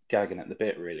absolutely gagging at the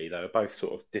bit, really. They were both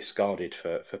sort of discarded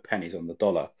for pennies on the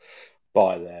dollar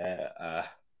by their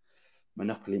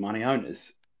monopoly money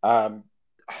owners. I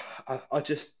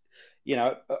just,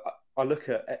 I look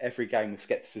at every game with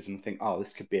scepticism and think, oh,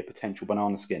 this could be a potential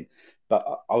banana skin. But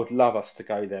I would love us to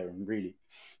go there and really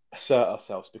assert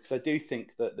ourselves, because I do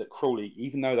think that Crawley,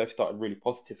 even though they've started really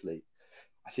positively,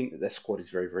 I think that their squad is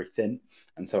very, very thin.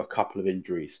 And so a couple of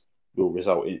injuries will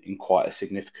result in quite a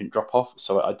significant drop-off.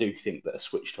 So I do think that a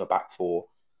switch to a back four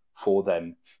for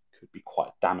them could be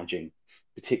quite damaging,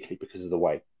 particularly because of the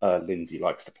way Lindsay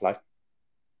likes to play.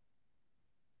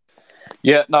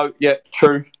 Yeah, no, yeah,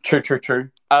 true.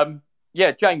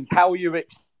 Yeah, James, how are you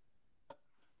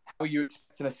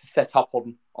expecting us to set up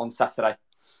on Saturday?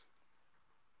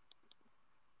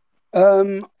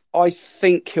 I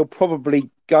think he'll probably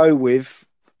go with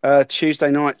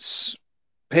Tuesday night's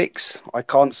picks. I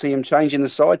can't see him changing the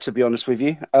side, to be honest with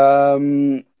you.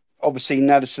 Obviously,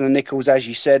 Naddison and Nichols, as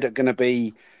you said, are going to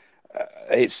be.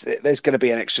 There's going to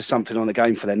be an extra something on the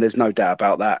game for them. There's no doubt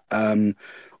about that.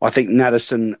 I think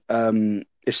Naddison,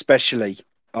 especially.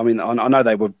 I mean, I know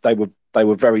they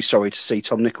were very sorry to see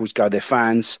Tom Nichols go. Their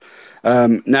fans.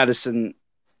 Naddison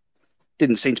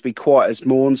didn't seem to be quite as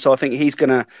mourned, so I think he's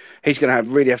gonna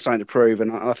really have something to prove,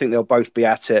 and I think they'll both be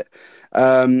at it.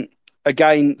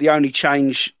 Again, the only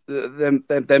change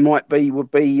there might be would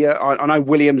be I know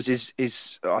Williams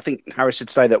is I think Harris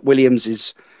did say that Williams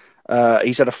is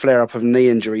he's had a flare up of a knee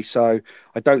injury, so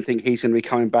I don't think he's going to be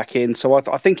coming back in. So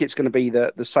I think it's going to be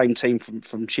the same team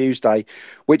from Tuesday,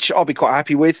 which I'll be quite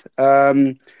happy with,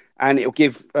 and it'll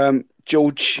give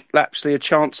George Lapsley a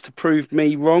chance to prove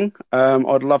me wrong.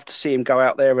 I'd love to see him go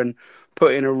out there and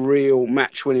put in a real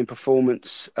match-winning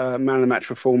performance, man of the match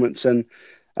performance, and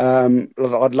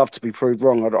I'd love to be proved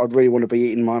wrong. I'd really want to be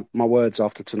eating my words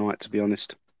after tonight, to be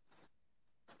honest.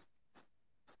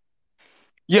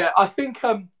 Yeah, I think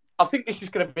this is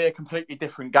going to be a completely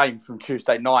different game from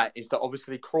Tuesday night. Is that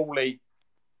obviously Crawley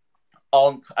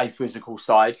aren't a physical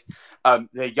side.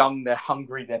 They're young, they're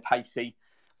hungry, they're pacey.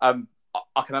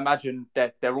 I can imagine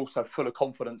that they're also full of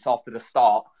confidence after the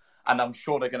start, and I'm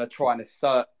sure they're going to try and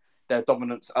assert their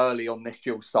dominance early on this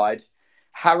Gills side.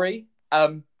 Harry,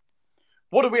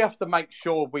 what do we have to make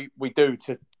sure we do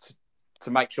to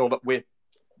make sure that we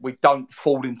don't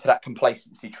fall into that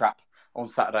complacency trap on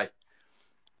Saturday?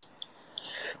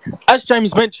 As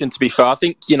James mentioned, to be fair, I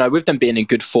think, with them being in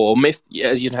good form, if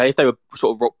they were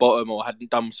sort of rock bottom or hadn't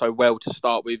done so well to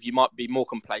start with, you might be more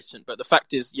complacent. But the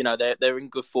fact is, they're in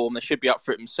good form. They should be up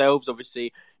for it themselves,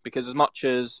 obviously, because as much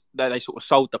as they sort of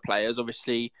sold the players,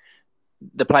 obviously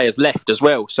the players left as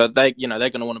well. So they're going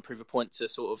to want to prove a point to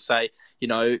sort of say,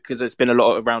 because there's been a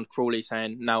lot around Crawley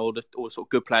saying now all the sort of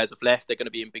good players have left, they're going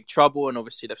to be in big trouble. And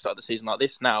obviously they've started the season like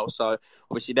this now. So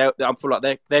obviously I feel like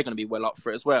they're going to be well up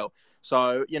for it as well.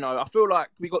 So, I feel like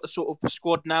we got the sort of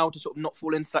squad now to sort of not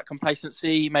fall into that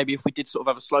complacency. Maybe if we did sort of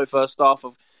have a slow first half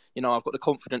of, I've got the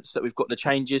confidence that we've got the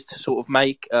changes to sort of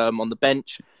make on the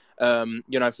bench.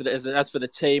 As for the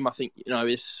team, I think,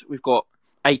 we've got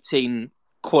 18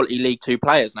 quality League Two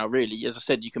players now, really. As I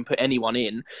said, you can put anyone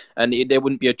in and there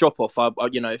wouldn't be a drop-off.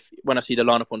 When I see the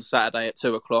lineup on Saturday at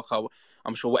 2:00,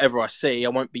 I'm sure whatever I see, I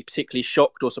won't be particularly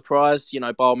shocked or surprised,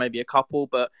 bar maybe a couple.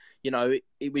 But,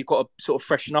 we've got to sort of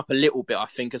freshen up a little bit, I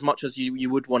think, as much as you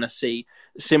would want to see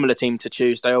a similar team to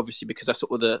Tuesday, obviously, because that's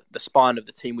sort of the spine of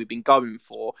the team we've been going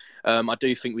for. I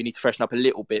do think we need to freshen up a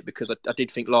little bit, because I did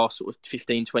think last sort of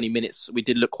 15, 20 minutes, we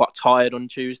did look quite tired on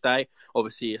Tuesday.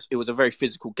 Obviously, it was a very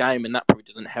physical game, and that probably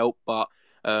doesn't help. But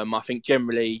I think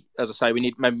generally, as I say, we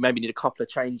need maybe need a couple of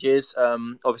changes.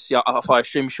 Obviously, I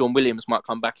assume Sean Williams might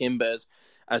come back in, but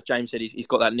as James said, he's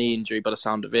got that knee injury by the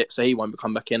sound of it, so he won't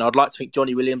come back in. I'd like to think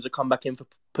Johnny Williams will come back in for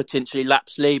potentially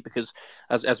Lapsley, because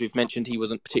as we've mentioned, he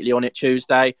wasn't particularly on it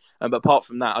Tuesday. But apart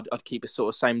from that, I'd keep a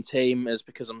sort of same team,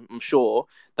 because I'm sure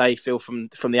they feel from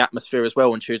the atmosphere as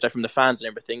well on Tuesday, from the fans and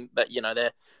everything, that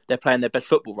they're playing their best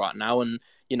football right now, and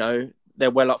they're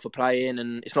well up for playing,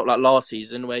 and it's not like last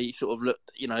season where you sort of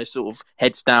looked, sort of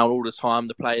heads down all the time.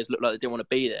 The players look like they didn't want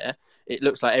to be there. It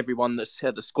looks like everyone that's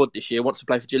had the squad this year wants to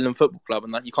play for Gillingham Football Club,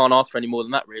 and that you can't ask for any more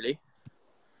than that, really.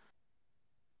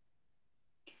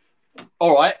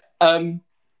 All right.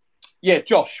 Yeah,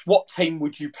 Josh, what team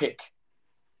would you pick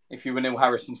if you were Neil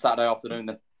Harris on Saturday afternoon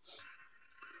then?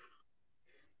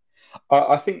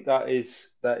 I think that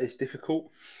is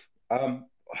difficult. Um,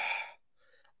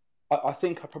 I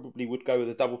think I probably would go with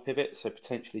a double pivot, so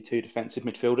potentially two defensive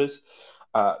midfielders,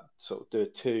 sort of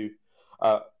do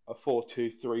a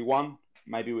 4-2-3-1,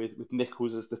 maybe with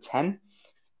Nichols as the 10,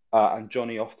 and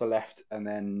Johnny off the left, and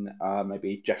then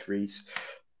maybe Jeffries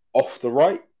off the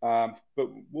right. But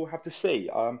we'll have to see.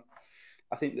 I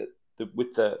think that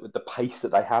with the pace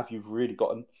that they have, you've really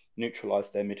got to neutralise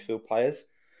their midfield players.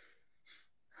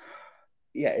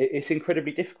 Yeah, it's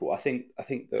incredibly difficult. I think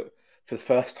that for the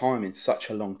first time in such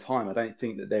a long time, I don't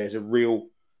think that there is a real,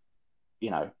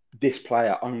 this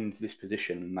player owns this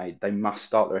position and they must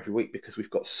start there every week because we've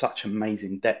got such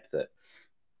amazing depth at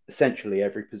essentially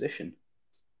every position.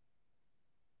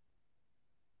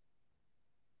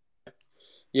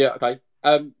 Yeah, okay.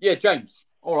 Yeah, James.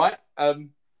 All right.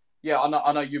 Yeah,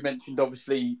 I know you mentioned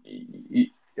obviously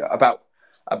about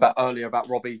earlier about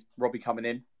Robbie coming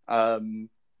in.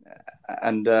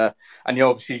 And you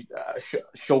obviously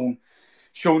Sean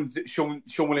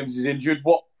Williams is injured.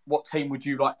 What team would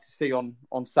you like to see on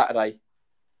Saturday?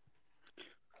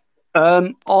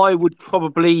 I would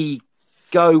probably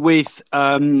go with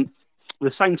the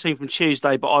same team from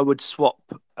Tuesday, but I would swap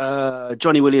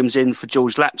Johnny Williams in for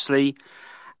George Lapsley,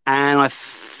 and I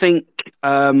think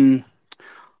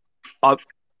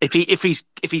if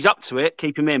he's up to it,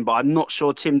 keep him in. But I'm not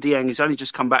sure. Tim Dieng has only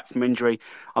just come back from injury.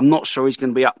 I'm not sure he's going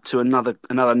to be up to another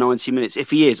 90 minutes. If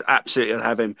he is, absolutely I'd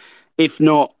have him. If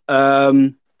not,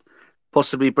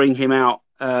 possibly bring him out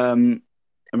and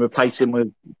replace him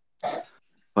with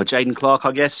Jaden Clark,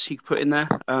 I guess you could put in there.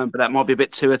 But that might be a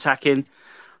bit too attacking.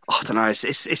 I don't know.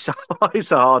 It's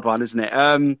a hard one, isn't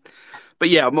it? But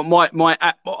yeah,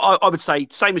 I would say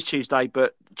same as Tuesday,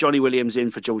 but Johnny Williams in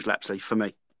for George Lapsley for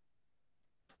me.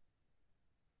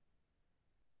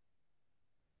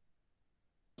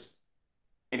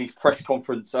 In his press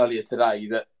conference earlier today,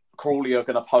 that Crawley are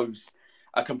going to pose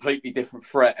a completely different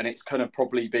threat, and it's going to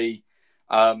probably be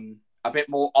a bit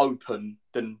more open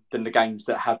than the games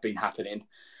that have been happening.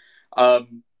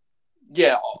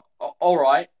 Yeah, all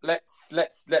right. Let's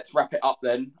wrap it up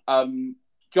then.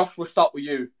 Josh, we'll start with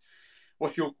you.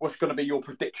 What's going to be your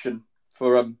prediction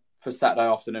for Saturday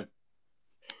afternoon?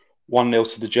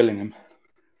 1-0 to the Gillingham.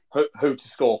 Who to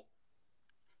score?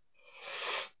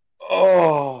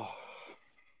 Oh,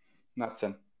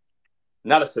 Natson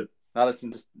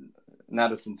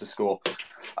to score.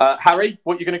 Harry,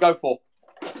 what are you going to go for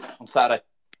on Saturday?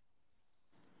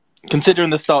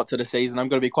 Considering the start to the season, I'm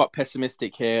going to be quite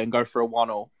pessimistic here and go for a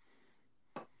 1-1.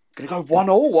 Going to go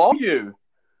 1-1, are you?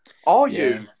 Are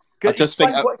you? I just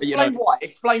think...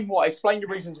 Explain why. Explain your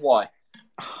reasons why.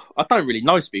 I don't really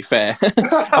know, to be fair.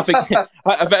 I think,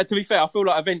 to be fair, I feel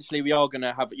like eventually we are going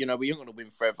to have, we aren't going to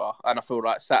win forever. And I feel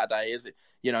like Saturday is,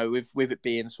 with it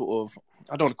being sort of,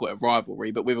 I don't want to call it a rivalry,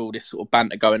 but with all this sort of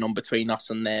banter going on between us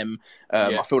and them,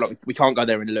 I feel like we can't go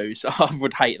there and lose. I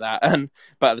would hate that.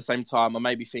 But at the same time, I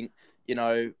maybe think,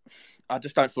 I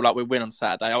just don't feel like we win on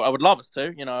Saturday. I would love us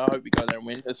to, I hope we go there and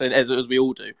win, as we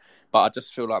all do. But I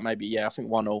just feel like maybe, I think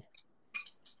 1-1.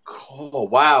 Oh,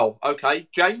 wow. Okay.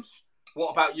 James?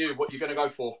 What about you? What are you going to go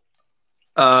for?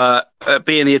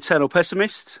 Being the eternal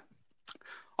pessimist,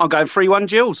 I'm going 3-1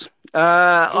 Gills.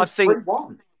 I think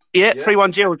 3-1. Yeah,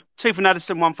 3-1 Gills. 2 for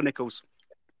Addison, 1 for Nichols.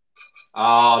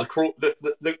 The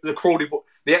Crawley,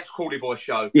 the ex-Crawley Boys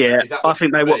show. Yeah, I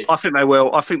think they will. I think they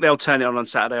will. I think they'll turn it on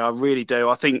Saturday. I really do.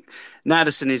 I think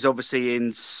Naddison is obviously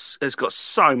has got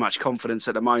so much confidence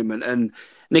at the moment, and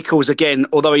Nichols again,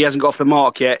 although he hasn't got off the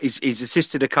mark yet, he's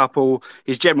assisted a couple.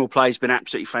 His general play has been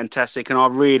absolutely fantastic, and I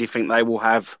really think they will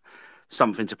have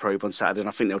something to prove on Saturday, and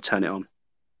I think they'll turn it on.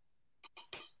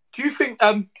 Do you think,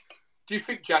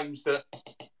 James, that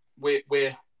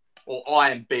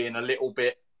I am being a little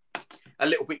bit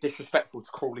disrespectful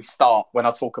to Crawley's start when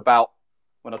I talk about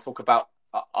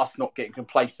us not getting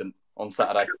complacent on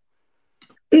Saturday?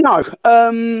 No,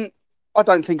 I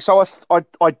don't think so.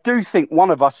 I do think one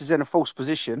of us is in a false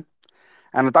position,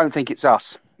 and I don't think it's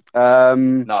us.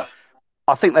 No,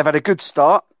 I think they've had a good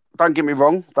start. Don't get me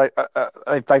wrong;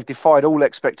 they've defied all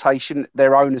expectation,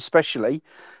 their own especially.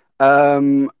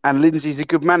 And Lindsay's a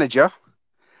good manager,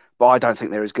 but I don't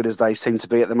think they're as good as they seem to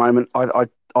be at the moment.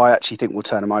 I actually think we'll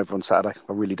turn them over on Saturday.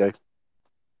 I really do.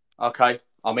 Okay.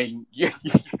 I mean, you're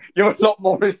a lot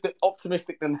more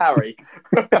optimistic than Harry.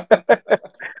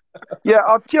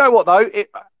 Yeah. Do you know what though?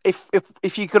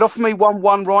 If you could offer me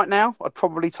 1-1 right now, I'd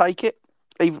probably take it.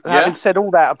 Having said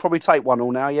all that, I'd probably take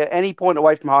 1-1 now. Yeah. Any point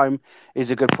away from home is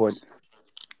a good point.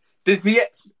 Does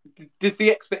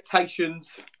the expectations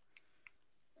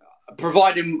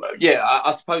providing,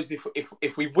 I suppose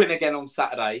if we win again on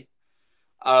Saturday,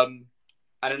 and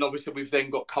then obviously we've then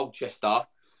got Colchester,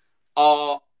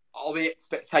 are the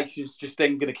expectations just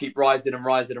then going to keep rising and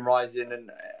rising and rising?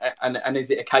 And is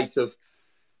it a case of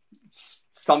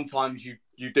sometimes you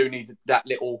do need that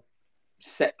little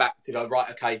setback to go,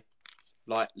 right, okay,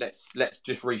 like let's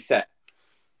just reset?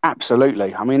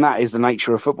 Absolutely. I mean, that is the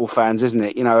nature of football fans, isn't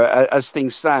it? You know, as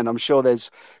things stand, I'm sure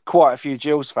there's quite a few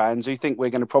Gills fans who think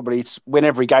we're going to probably win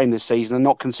every game this season and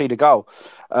not concede a goal.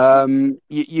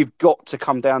 You've got to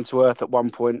come down to earth at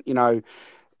one point. You know,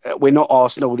 we're not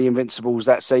Arsenal, the Invincibles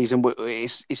that season.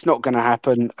 It's not going to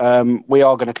happen. We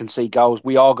are going to concede goals.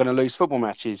 We are going to lose football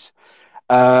matches.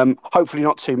 Hopefully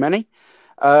not too many.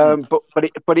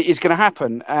 But it is going to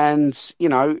happen. And, you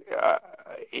know,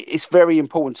 it's very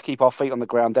important to keep our feet on the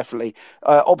ground, definitely.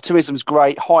 Optimism's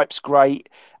great, hype's great,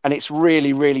 and it's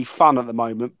really, really fun at the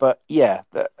moment. But yeah,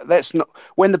 let's not,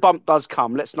 when the bump does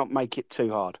come, let's not make it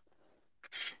too hard.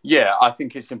 Yeah, I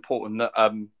think it's important that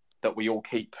that we all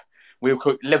keep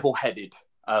level-headed.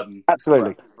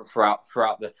 Absolutely. Throughout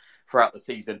the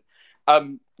season.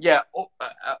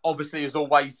 Obviously, as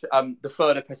always, the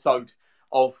third episode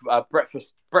of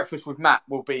Breakfast with Matt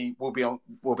will be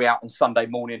out on Sunday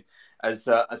morning, as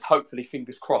hopefully,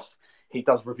 fingers crossed, he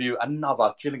does review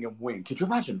another Gillingham win. Could you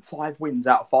imagine 5 wins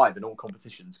out of 5 in all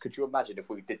competitions? Could you imagine if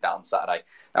we did that on Saturday?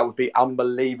 That would be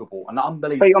unbelievable.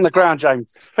 Feet on the ground,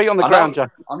 James. Feet on the ground,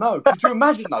 James. I know. Could you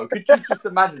imagine though? Could you just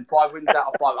imagine 5 wins out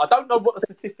of 5? I don't know what the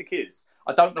statistic is.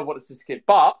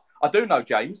 But I do know,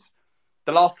 James,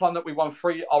 the last time that we won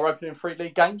our opening 3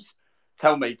 league games.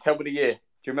 Tell me the year. Do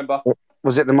you remember?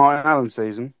 Was it the Martin Allen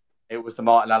season? It was the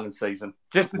Martin Allen season.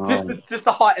 Just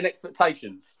the height and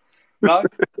expectations. No,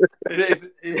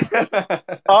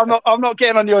 I'm not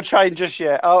getting on your train just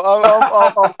yet.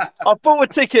 I bought a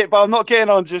ticket, but I'm not getting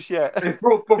on just yet. It's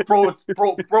brought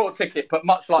a ticket, but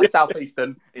much like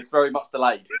Southeastern, it's very much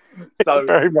delayed. So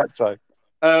very much so.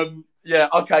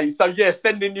 Okay. So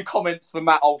send in your comments for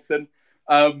Matt Olsen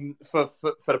for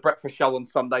the breakfast show on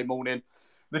Sunday morning.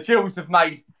 The Gills have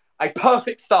made a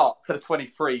perfect start to the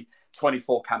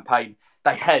 23-24 campaign.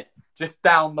 They head just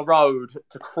down the road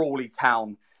to Crawley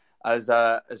town as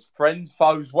friends,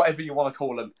 foes, whatever you want to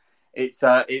call them. It's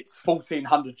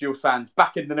 1,400 Gills fans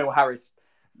back in the Neil Harris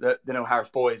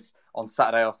boys on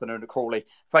Saturday afternoon at Crawley.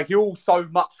 Thank you all so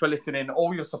much for listening,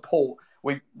 all your support.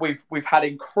 We've had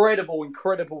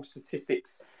incredible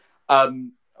statistics for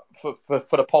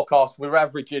the podcast. We're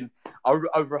averaging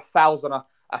over 1,000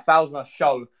 a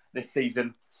show this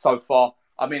season so far.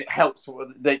 I mean, it helps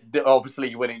that obviously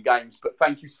you're winning games, but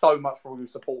thank you so much for all your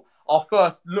support. Our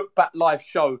first Look Back live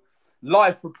show,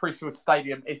 live from Priestwood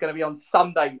Stadium, is going to be on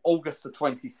Sunday, August the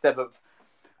 27th.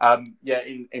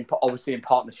 Obviously in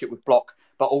partnership with Block,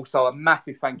 but also a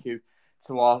massive thank you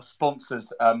to our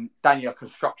sponsors, Daniel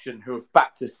Construction, who have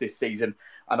backed us this season,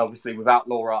 and obviously without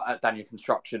Laura at Daniel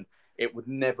Construction, it would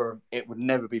never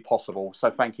be possible. So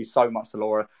thank you so much to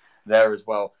Laura there as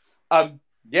well.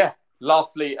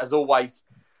 Lastly, as always,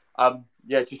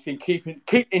 just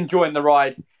keep enjoying the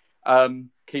ride,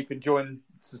 keep enjoying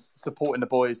supporting the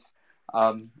boys,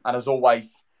 and as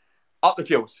always, up the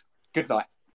Gills. Good night.